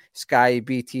 whereas Sky,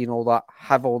 BT, and all that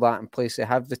have all that in place. They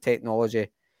have the technology.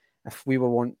 If we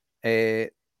want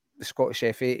the Scottish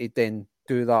FA to then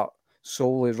do that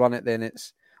solely, run it, then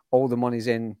it's all the money's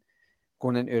in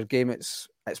going into your game. It's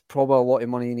probably a lot of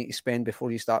money you need to spend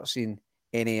before you start seeing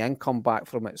any income back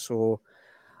from it. So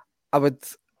I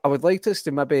would like us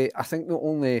to maybe, I think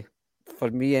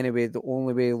for me anyway, the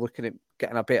only way looking at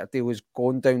getting a better deal is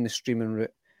going down the streaming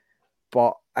route.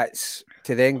 But it's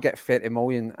to then get 30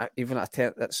 million, even at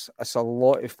it's a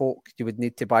lot of folk you would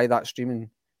need to buy that streaming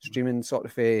sort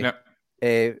of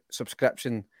a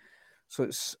subscription. So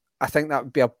I think that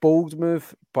would be a bold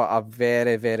move, but a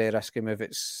very, very risky move.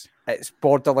 It's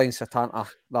borderline Satanta,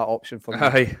 that option for me.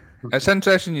 Aye. It's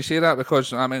interesting you say that,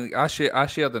 because I mean I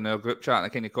shared in our group chat and it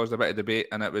kind of caused a bit of debate,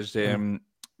 and it was the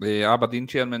Aberdeen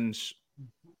chairman's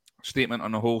statement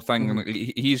on the whole thing. And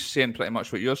he's saying pretty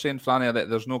much what you're saying, Flanny, that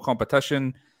there's no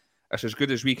competition. it's as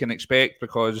good as we can expect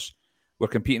because we're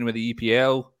competing with the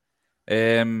EPL.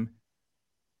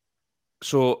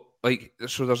 So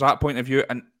there's that point of view,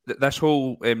 and this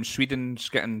whole Sweden's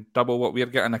getting double what we're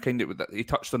getting. He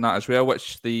touched on that as well,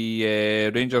 which the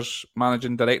Rangers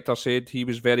managing director said he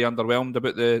was very underwhelmed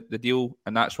about the deal,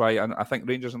 and that's why I think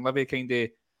Rangers and Livy kind of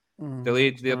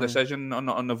delayed their decision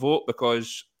on the vote,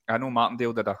 because I know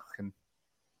Martindale did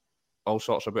all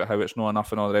sorts about how it's not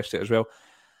enough and all the rest of it as well.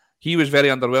 He was very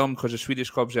underwhelmed because the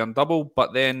Swedish clubs earned double,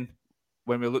 but then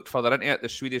when we looked further into it, the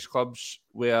Swedish clubs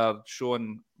were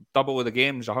showing double of the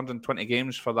games, 120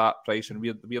 games for that price, and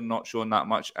we're not showing that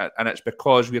much, and it's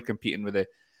because we're competing with the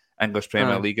English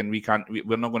Premier League, and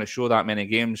we're not going to show that many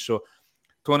games. So,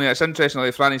 Tony, it's interesting,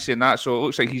 like Franny's saying that, so it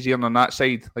looks like he's here on that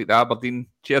side, like the Aberdeen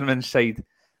chairman's side.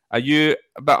 Are you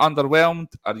a bit underwhelmed?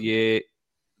 Are you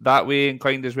that way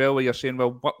inclined as well, where you're saying,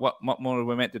 well, what more are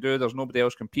we meant to do? There's nobody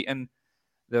else competing.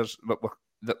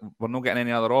 We're not getting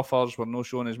any other offers. We're not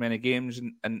showing as many games.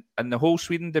 And the whole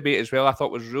Sweden debate as well, I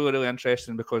thought was really, really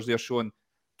interesting, because they're showing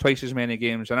twice as many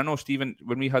games. And I know Stephen,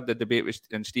 when we had the debate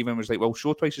and Stephen was like, well,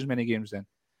 show twice as many games then.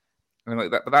 And I'm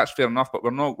like, but that's fair enough, but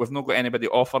we've not got anybody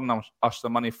offering us the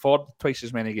money for twice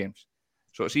as many games.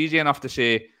 So it's easy enough to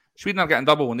say, Sweden are getting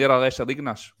double when they're a lesser league than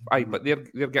us. Aye, but they're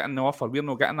getting the offer. We're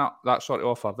not getting that sort of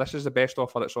offer. This is the best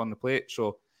offer that's on the plate.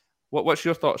 So what's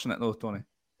your thoughts on it though, Tony?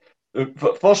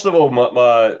 First of all,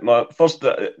 my first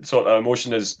sort of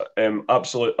emotion is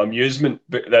absolute amusement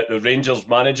that the Rangers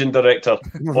managing director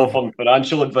offering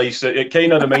financial advice. It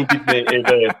kind of reminded me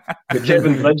of the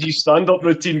Kevin Bridges stand-up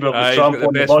routine where the tramp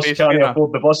on the bus can't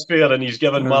afford the bus fare and he's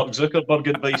giving Mark Zuckerberg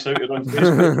advice out on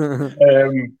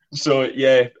Facebook. So,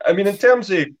 yeah, I mean, in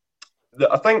terms of,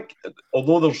 I think,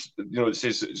 although there's, it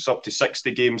says it's up to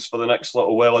 60 games for the next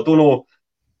little while, I don't know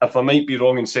if I might be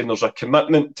wrong in saying there's a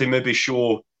commitment to maybe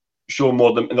show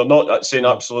more than, and they're not saying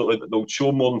absolutely that they'll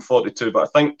show more than 42, but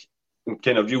I think in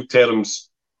kind of real terms,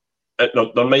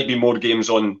 there might be more games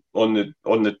on the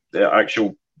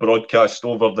actual broadcast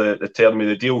over the term of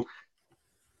the deal.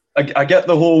 I get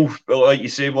the whole, like you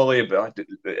say, Willie,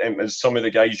 as some of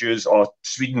the guys use,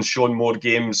 Sweden's shown more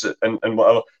games and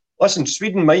whatever. Listen,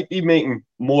 Sweden might be making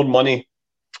more money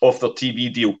off their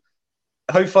TV deal.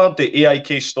 How far do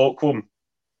AIK Stockholm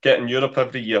get in Europe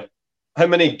every year? How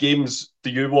many games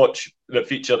do you watch that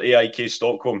feature AIK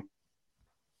Stockholm?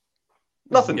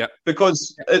 Nothing,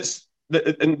 because it's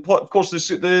and of course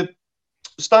the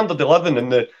standard 11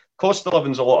 and the cost of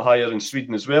living is a lot higher in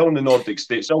Sweden as well. In the Nordic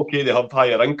states, okay, they have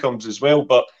higher incomes as well,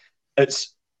 but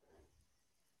it's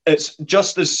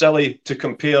just as silly to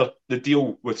compare the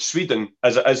deal with Sweden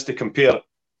as it is to compare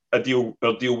a deal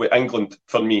with England,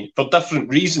 for me, for different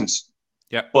reasons.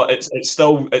 Yeah, but it's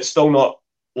still not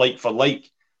like for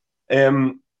like.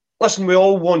 Listen, we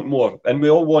all want more, and we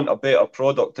all want a better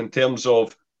product in terms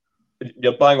of,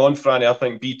 you're bang on, Franny. I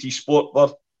think BT Sport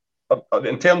were,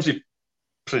 in terms of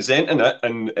presenting it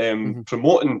and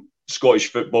promoting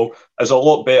Scottish football, is a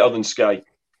lot better than Sky.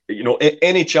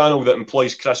 Any channel that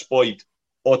employs Chris Boyd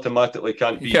automatically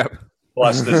can't be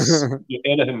classed as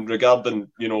anything regarding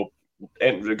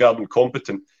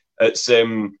competent. It's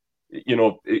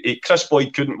Chris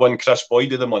Boyd couldn't win Chris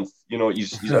Boyd of the month.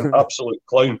 He's an absolute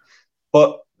clown.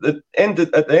 But at the end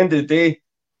of the day,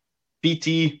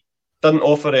 BT didn't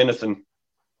offer anything.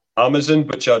 Amazon,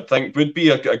 which I think would be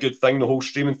a good thing, the whole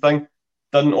streaming thing,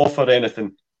 didn't offer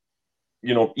anything.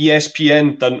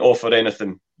 ESPN didn't offer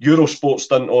anything. Eurosports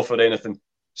didn't offer anything.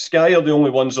 Sky are the only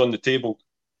ones on the table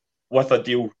with a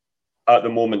deal at the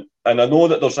moment. And I know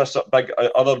that there's this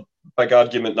other big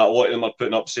argument that a lot of them are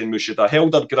putting up, saying we should have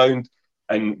held our ground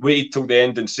and waited till the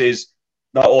end and says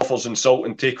that offer's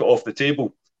insulting, take it off the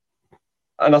table.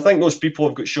 And I think those people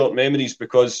have got short memories,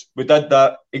 because we did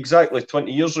that exactly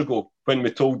 20 years ago when we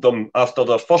told them after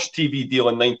their first TV deal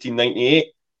in 1998,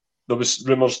 there was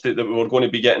rumours that we were going to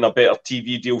be getting a better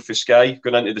TV deal for Sky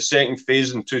going into the second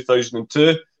phase in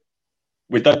 2002.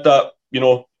 We did that,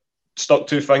 stuck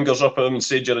two fingers up at them and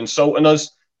said, you're insulting us.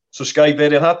 So Sky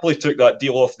very happily took that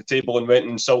deal off the table and went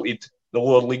and insulted the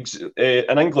lower leagues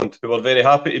in England, who were very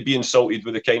happy to be insulted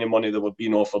with the kind of money that were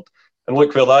being offered. And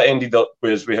look where that ended up,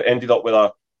 was we ended up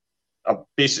with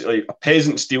basically a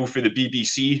peasant's deal for the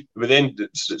BBC. We then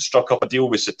struck up a deal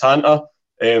with Setanta,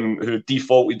 who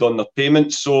defaulted on their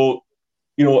payments. So,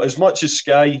 as much as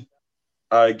Sky,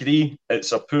 I agree,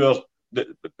 it's a poor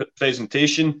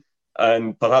presentation,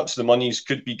 and perhaps the monies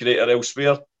could be greater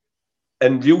elsewhere.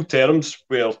 In real terms,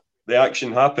 where the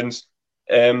action happens,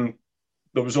 there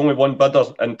was only one bidder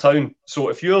in town. So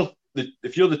if you're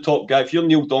the top guy, if you're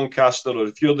Neil Doncaster, or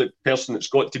if you're the person that's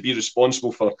got to be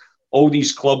responsible for all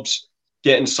these clubs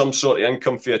getting some sort of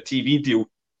income for a TV deal,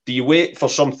 Do you wait for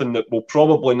something that will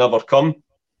probably never come,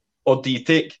 or do you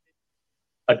take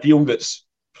a deal that's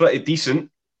pretty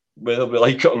decent, whether we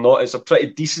like it or not? It's a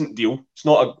pretty decent deal. It's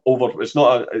not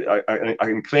an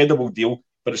incredible deal,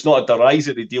 but it's not a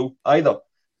derisory deal either.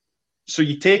 So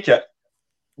you take it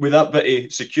with that bit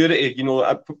of security.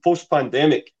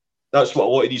 Post-pandemic, that's what a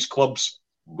lot of these clubs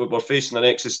were facing, an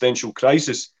existential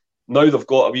crisis. Now they've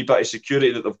got a wee bit of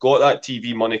security, that they've got that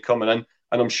TV money coming in,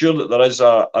 and I'm sure that there is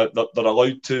they're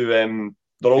allowed to.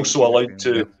 They're also allowed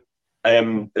to.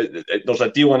 There's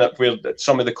a deal in it where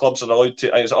some of the clubs are allowed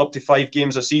to. Is it up to 5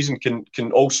 games a season?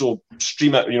 Can also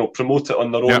stream it, promote it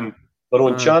on their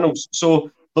own channels.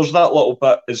 So there's that little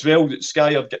bit as well that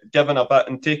Sky are giving a bit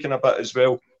and taking a bit as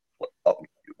well.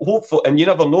 Hopefully, and you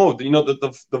never know.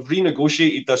 That they've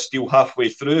renegotiated this deal halfway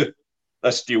through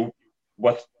this deal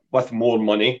with more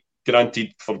money,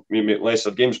 granted for maybe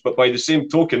lesser games. But by the same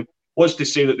token, what's to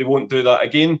say that they won't do that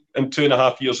again in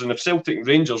 2.5 years? And if Celtic and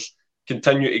Rangers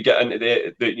continue to get into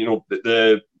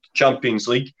the Champions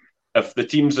League, if the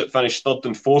teams that finish third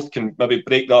and fourth can maybe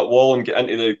break that wall and get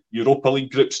into the Europa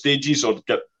League group stages or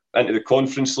get into the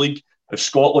Conference League, if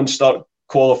Scotland start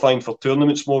qualifying for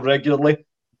tournaments more regularly,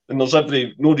 then there's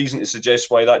no reason to suggest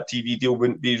why that TV deal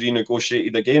wouldn't be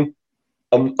renegotiated again.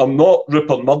 I'm not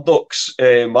Rupert Murdoch's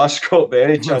mascot by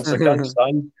any chance. I can't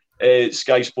stand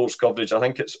Sky Sports coverage. I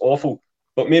think it's awful.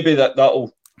 But maybe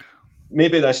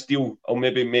this deal will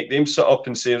maybe make them sit up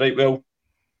and say, right, well,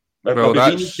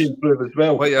 that's to improve as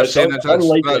well. What you're saying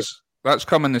is that's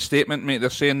come in the statement, mate. They're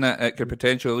saying that it could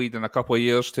potentially lead in a couple of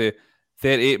years to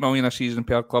 38 million a season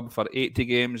per club for 80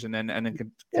 games, and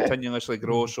then continuously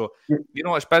grow. So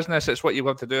it's business. It's what you've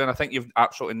got to do, and I think you've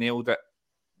absolutely nailed it.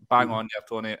 Bang on there,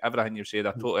 Tony. Everything you've said,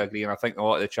 I totally agree, and I think a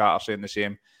lot of the chat are saying the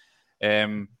same.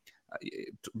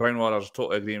 Brown Warriors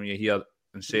totally agreeing with you here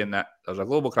and saying that there's a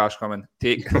global crash coming.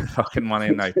 Take fucking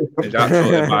money now. It's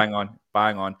absolutely bang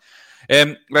on.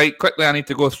 Right, quickly, I need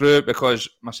to go through it because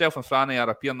myself and Franny are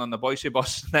appearing on the Boise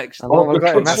bus next. We're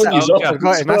going to miss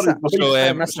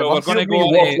it. So we're going to go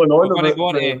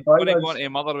into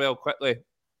Motherwell quickly.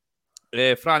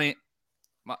 Franny,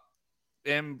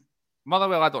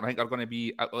 Motherwell, I don't think are going to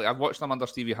be. I've watched them under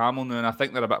Stevie Hamill now, and I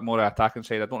think they're a bit more attacking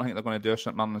side. I don't think they're going to do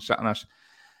something other than sitting us.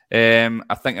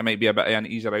 I think it might be a bit of an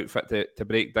easier outfit to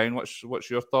break down. What's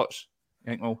your thoughts?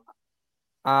 You think, Will?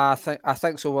 I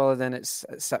think so. Well, then it's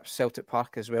Celtic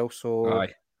Park as well, so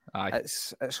aye.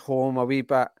 It's home a wee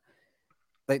bit.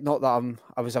 Like, not that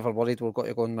I was ever worried we're going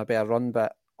to go on maybe a run,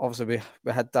 but obviously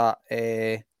we had that.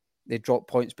 They dropped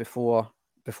points before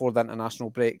the international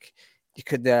break. You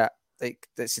could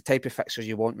it's the type of fixtures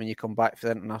you want when you come back for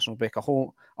the international break. A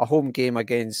home game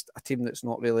against a team that's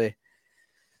not really.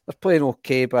 They're playing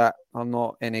okay, but are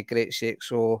not in a great shape.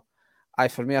 So,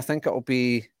 for me, I think it'll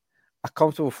be a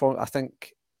comfortable form. I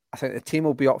think the team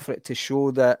will be up for it to show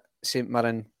that St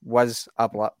Mirren was a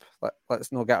blip.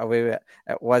 Let's not get away with it.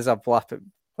 It was a blip.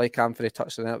 Like Anthony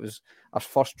touched on, it was our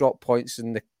first drop points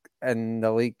in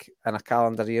the league in a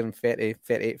calendar year in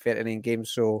 39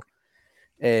 games. So,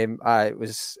 it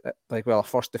was our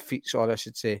first defeat. Sorry, I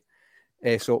should say.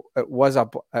 So it was a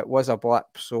blip.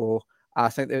 So I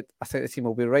think the team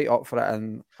will be right up for it,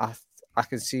 and I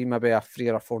can see maybe a 3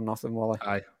 or 4-0 Wally.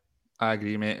 Aye, I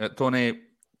agree, mate. Tony,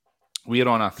 we're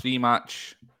on a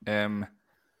 3-match.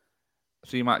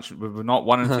 We've not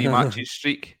won in 3 matches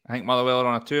streak. I think Motherwell are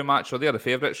on a 2-match, so they're the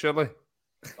favourites, surely.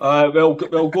 Well,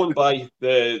 going by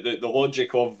the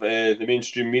logic of the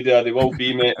mainstream media, they will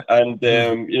be, mate. And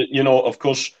of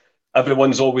course,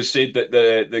 everyone's always said that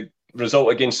the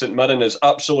result against St Mirren is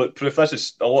absolute proof. This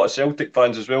is a lot of Celtic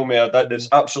fans as well, mate. That is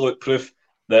absolute proof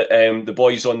that the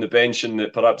boys on the bench and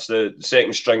that perhaps the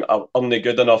second string are only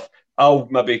good enough. I'll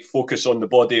maybe focus on the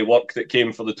body of work that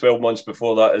came for the 12 months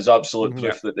before that is absolute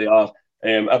proof that they are.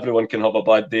 Everyone can have a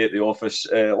bad day at the office.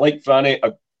 Like Franny,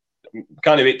 I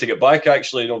can't wait to get back,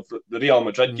 actually. The Real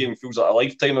Madrid game feels like a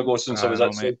lifetime ago since I was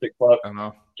at Celtic Park.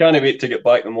 Can't wait to get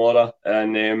back tomorrow.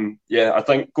 And I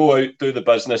think go out, do the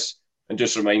business, and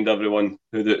just remind everyone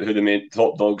who the main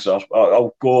top dogs are.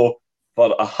 I'll go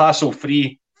for a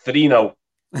hassle-free 3-0.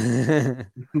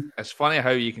 It's funny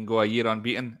how you can go a year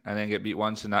unbeaten and then get beat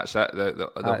once and that's it.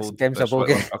 The whole game's a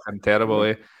bogey. Fucking terrible,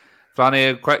 eh?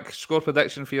 Franny, quick score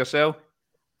prediction for yourself.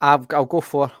 I'll go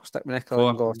 4. Stick my neck out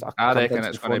and go. I reckon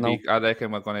it's going to be. I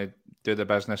reckon we're going to do the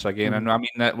business again. And I mean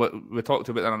that we talked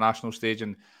about the international stage,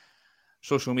 and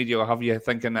social media will have you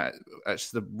thinking that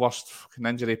it's the worst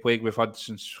injury plague we've had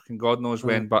since God knows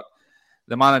when. But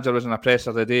the manager was in a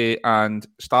presser today, and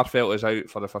Starfelt is out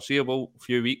for the foreseeable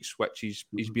few weeks, which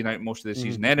he's been out most of the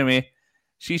season anyway.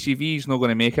 CCV is not going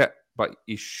to make it, but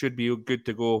he should be good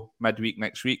to go midweek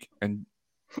next week. And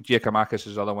Giacomakis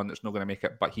is the other one that's not going to make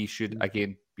it, but he should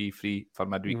again be free for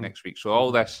midweek next week. So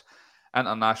all this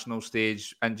international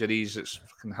stage injuries, it's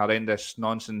fucking horrendous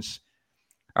nonsense.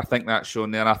 I think that's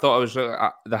shown there. And I thought it was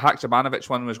the Haksabanovic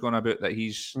one was going about that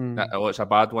it's a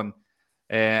bad one.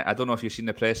 I don't know if you've seen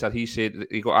the presser. He said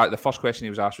he got the first question he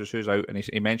was asked was who's out, and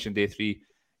he mentioned day 3.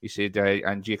 He said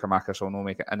and Giacomakis will not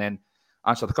make it, and then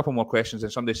answered a couple more questions.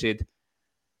 And somebody said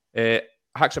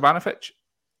Haksabanovic,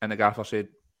 and the gaffer said,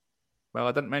 "Well,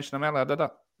 I didn't mention him earlier, did I?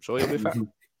 So he'll be fit."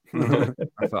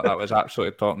 I thought that was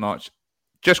absolutely top notch.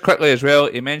 Just quickly as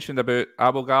well, he mentioned about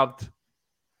Abelgard,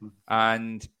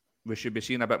 and we should be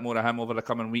seeing a bit more of him over the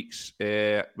coming weeks.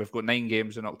 We've got 9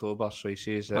 games in October, so he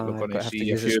says that we're going to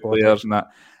see a few players and that.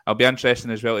 It'll be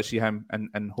interesting as well to see him,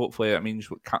 and hopefully it means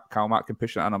Calmac can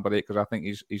push it at number 8 because I think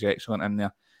he's excellent in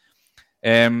there.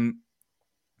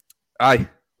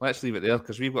 Let's leave it there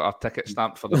because we've got our ticket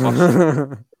stamped for the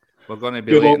first. We're going to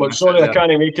be late. I'm sorry I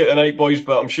can't make it tonight, boys,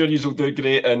 but I'm sure you'll do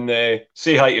great. And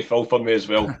say hi to Phil for me as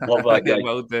well. Love that guy.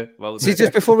 Will do. See,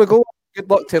 just before we go, good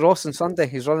luck to Ross on Sunday.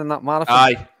 He's running that marathon.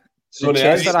 Aye. So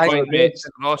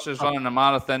Ross is running a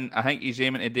marathon. I think he's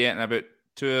aiming to do it in about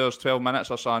 2 hours, 12 minutes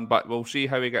or something, but we'll see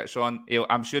how he gets on.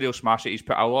 I'm sure he'll smash it. He's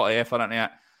put a lot of effort into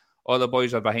it. All the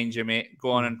boys are behind you, mate.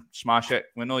 Go on and smash it.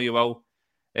 We know you will.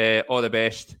 All the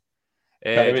best.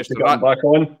 Just to get back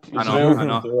on. I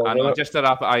know. Just to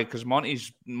wrap it, because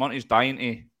Monty's dying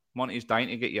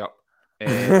to get you up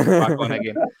back on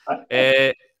again.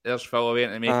 There's Phil away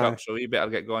into the makeup, so we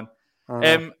better get going.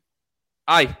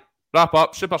 Wrap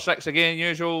up. Super 6 again,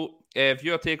 usual.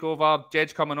 Viewer takeover.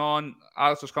 Jed's coming on.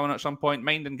 Alistair's coming at some point.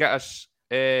 Mind and get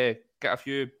a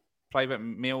few private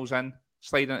mails in.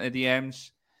 Slide into the DMs.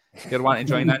 If you want to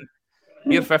join in.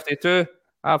 Beer 52.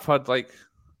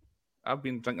 I've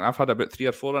been drinking. I've had about 3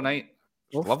 or 4 a night.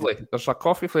 It's lovely. There's a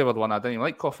coffee flavoured one. I didn't even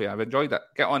like coffee. I've enjoyed it.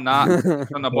 Get on that.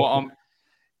 It's on the bottom.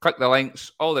 Click the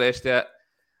links. All the rest of it.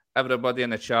 Everybody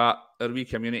in the chat. Our wee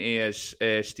community, as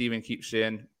Stephen keeps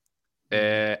saying.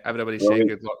 Everybody say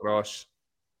good luck, Ross.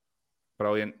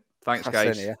 Brilliant. Thanks,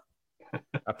 guys. I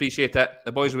appreciate it.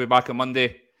 The boys will be back on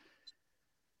Monday.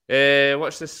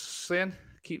 What's this saying?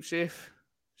 Keep safe.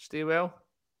 Stay well.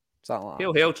 Something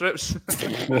like Hail, troops.